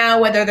Drop-In right now,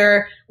 whether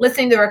they're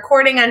listening to the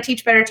recording on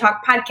Teach Better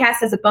Talk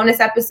podcast as a bonus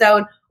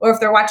episode, or if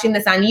they're watching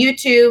this on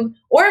YouTube,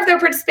 or if they're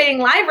participating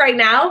live right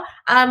now,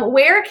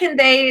 where can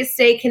they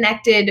stay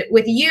connected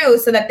with you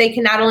so that they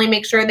can not only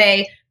make sure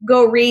they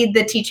go read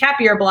the Teach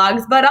Happier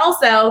blogs, but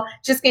also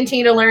just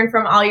continue to learn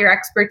from all your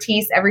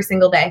expertise every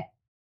single day?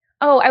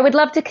 Oh, I would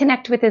love to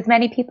connect with as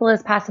many people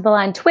as possible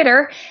on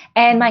Twitter,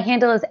 and my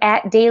handle is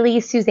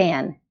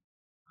 @DailySuzanne.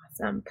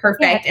 Awesome.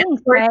 Perfect. Yeah,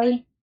 thanks,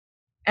 Ray.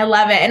 I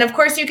love it. And of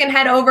course, you can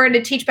head over to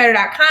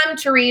teachbetter.com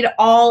to read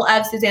all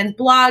of Suzanne's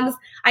blogs.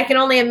 I can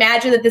only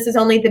imagine that this is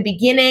only the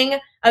beginning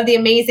of the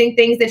amazing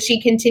things that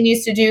she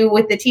continues to do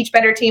with the Teach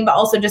Better team, but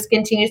also just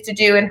continues to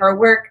do in her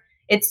work.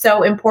 It's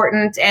so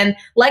important. And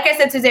like I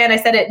said, Suzanne, I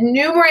said it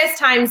numerous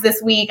times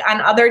this week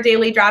on other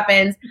Daily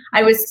Drop-Ins.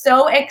 I was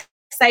so excited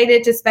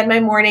excited to spend my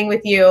morning with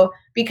you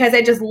because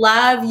I just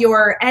love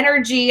your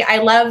energy. I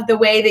love the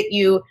way that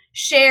you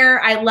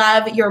share. I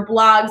love your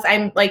blogs.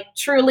 I'm like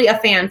truly a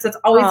fan. So it's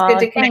always good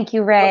to connect. Thank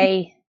you,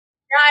 Ray.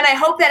 And I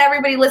hope that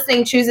everybody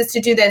listening chooses to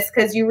do this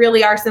because you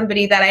really are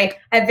somebody that I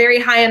have very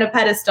high on a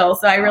pedestal.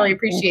 So I really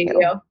appreciate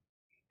you.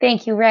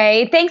 Thank you,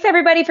 Ray. Thanks,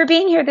 everybody, for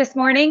being here this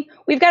morning.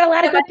 We've got a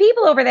lot of good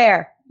people over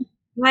there.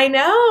 I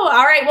know.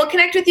 All right. We'll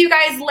connect with you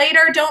guys later.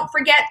 Don't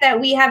forget that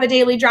we have a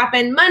daily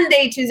drop-in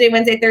Monday, Tuesday,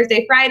 Wednesday,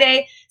 Thursday,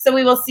 Friday. So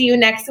we will see you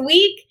next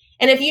week.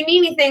 And if you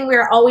need anything,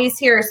 we're always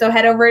here. So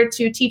head over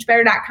to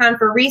teachbetter.com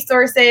for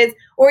resources,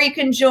 or you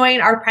can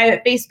join our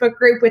private Facebook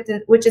group,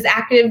 which is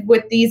active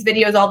with these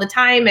videos all the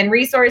time and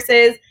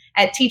resources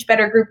at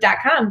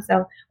teachbettergroup.com.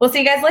 So we'll see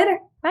you guys later.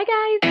 Bye,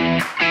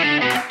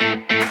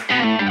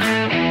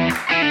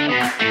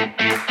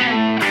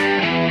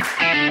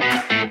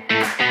 guys.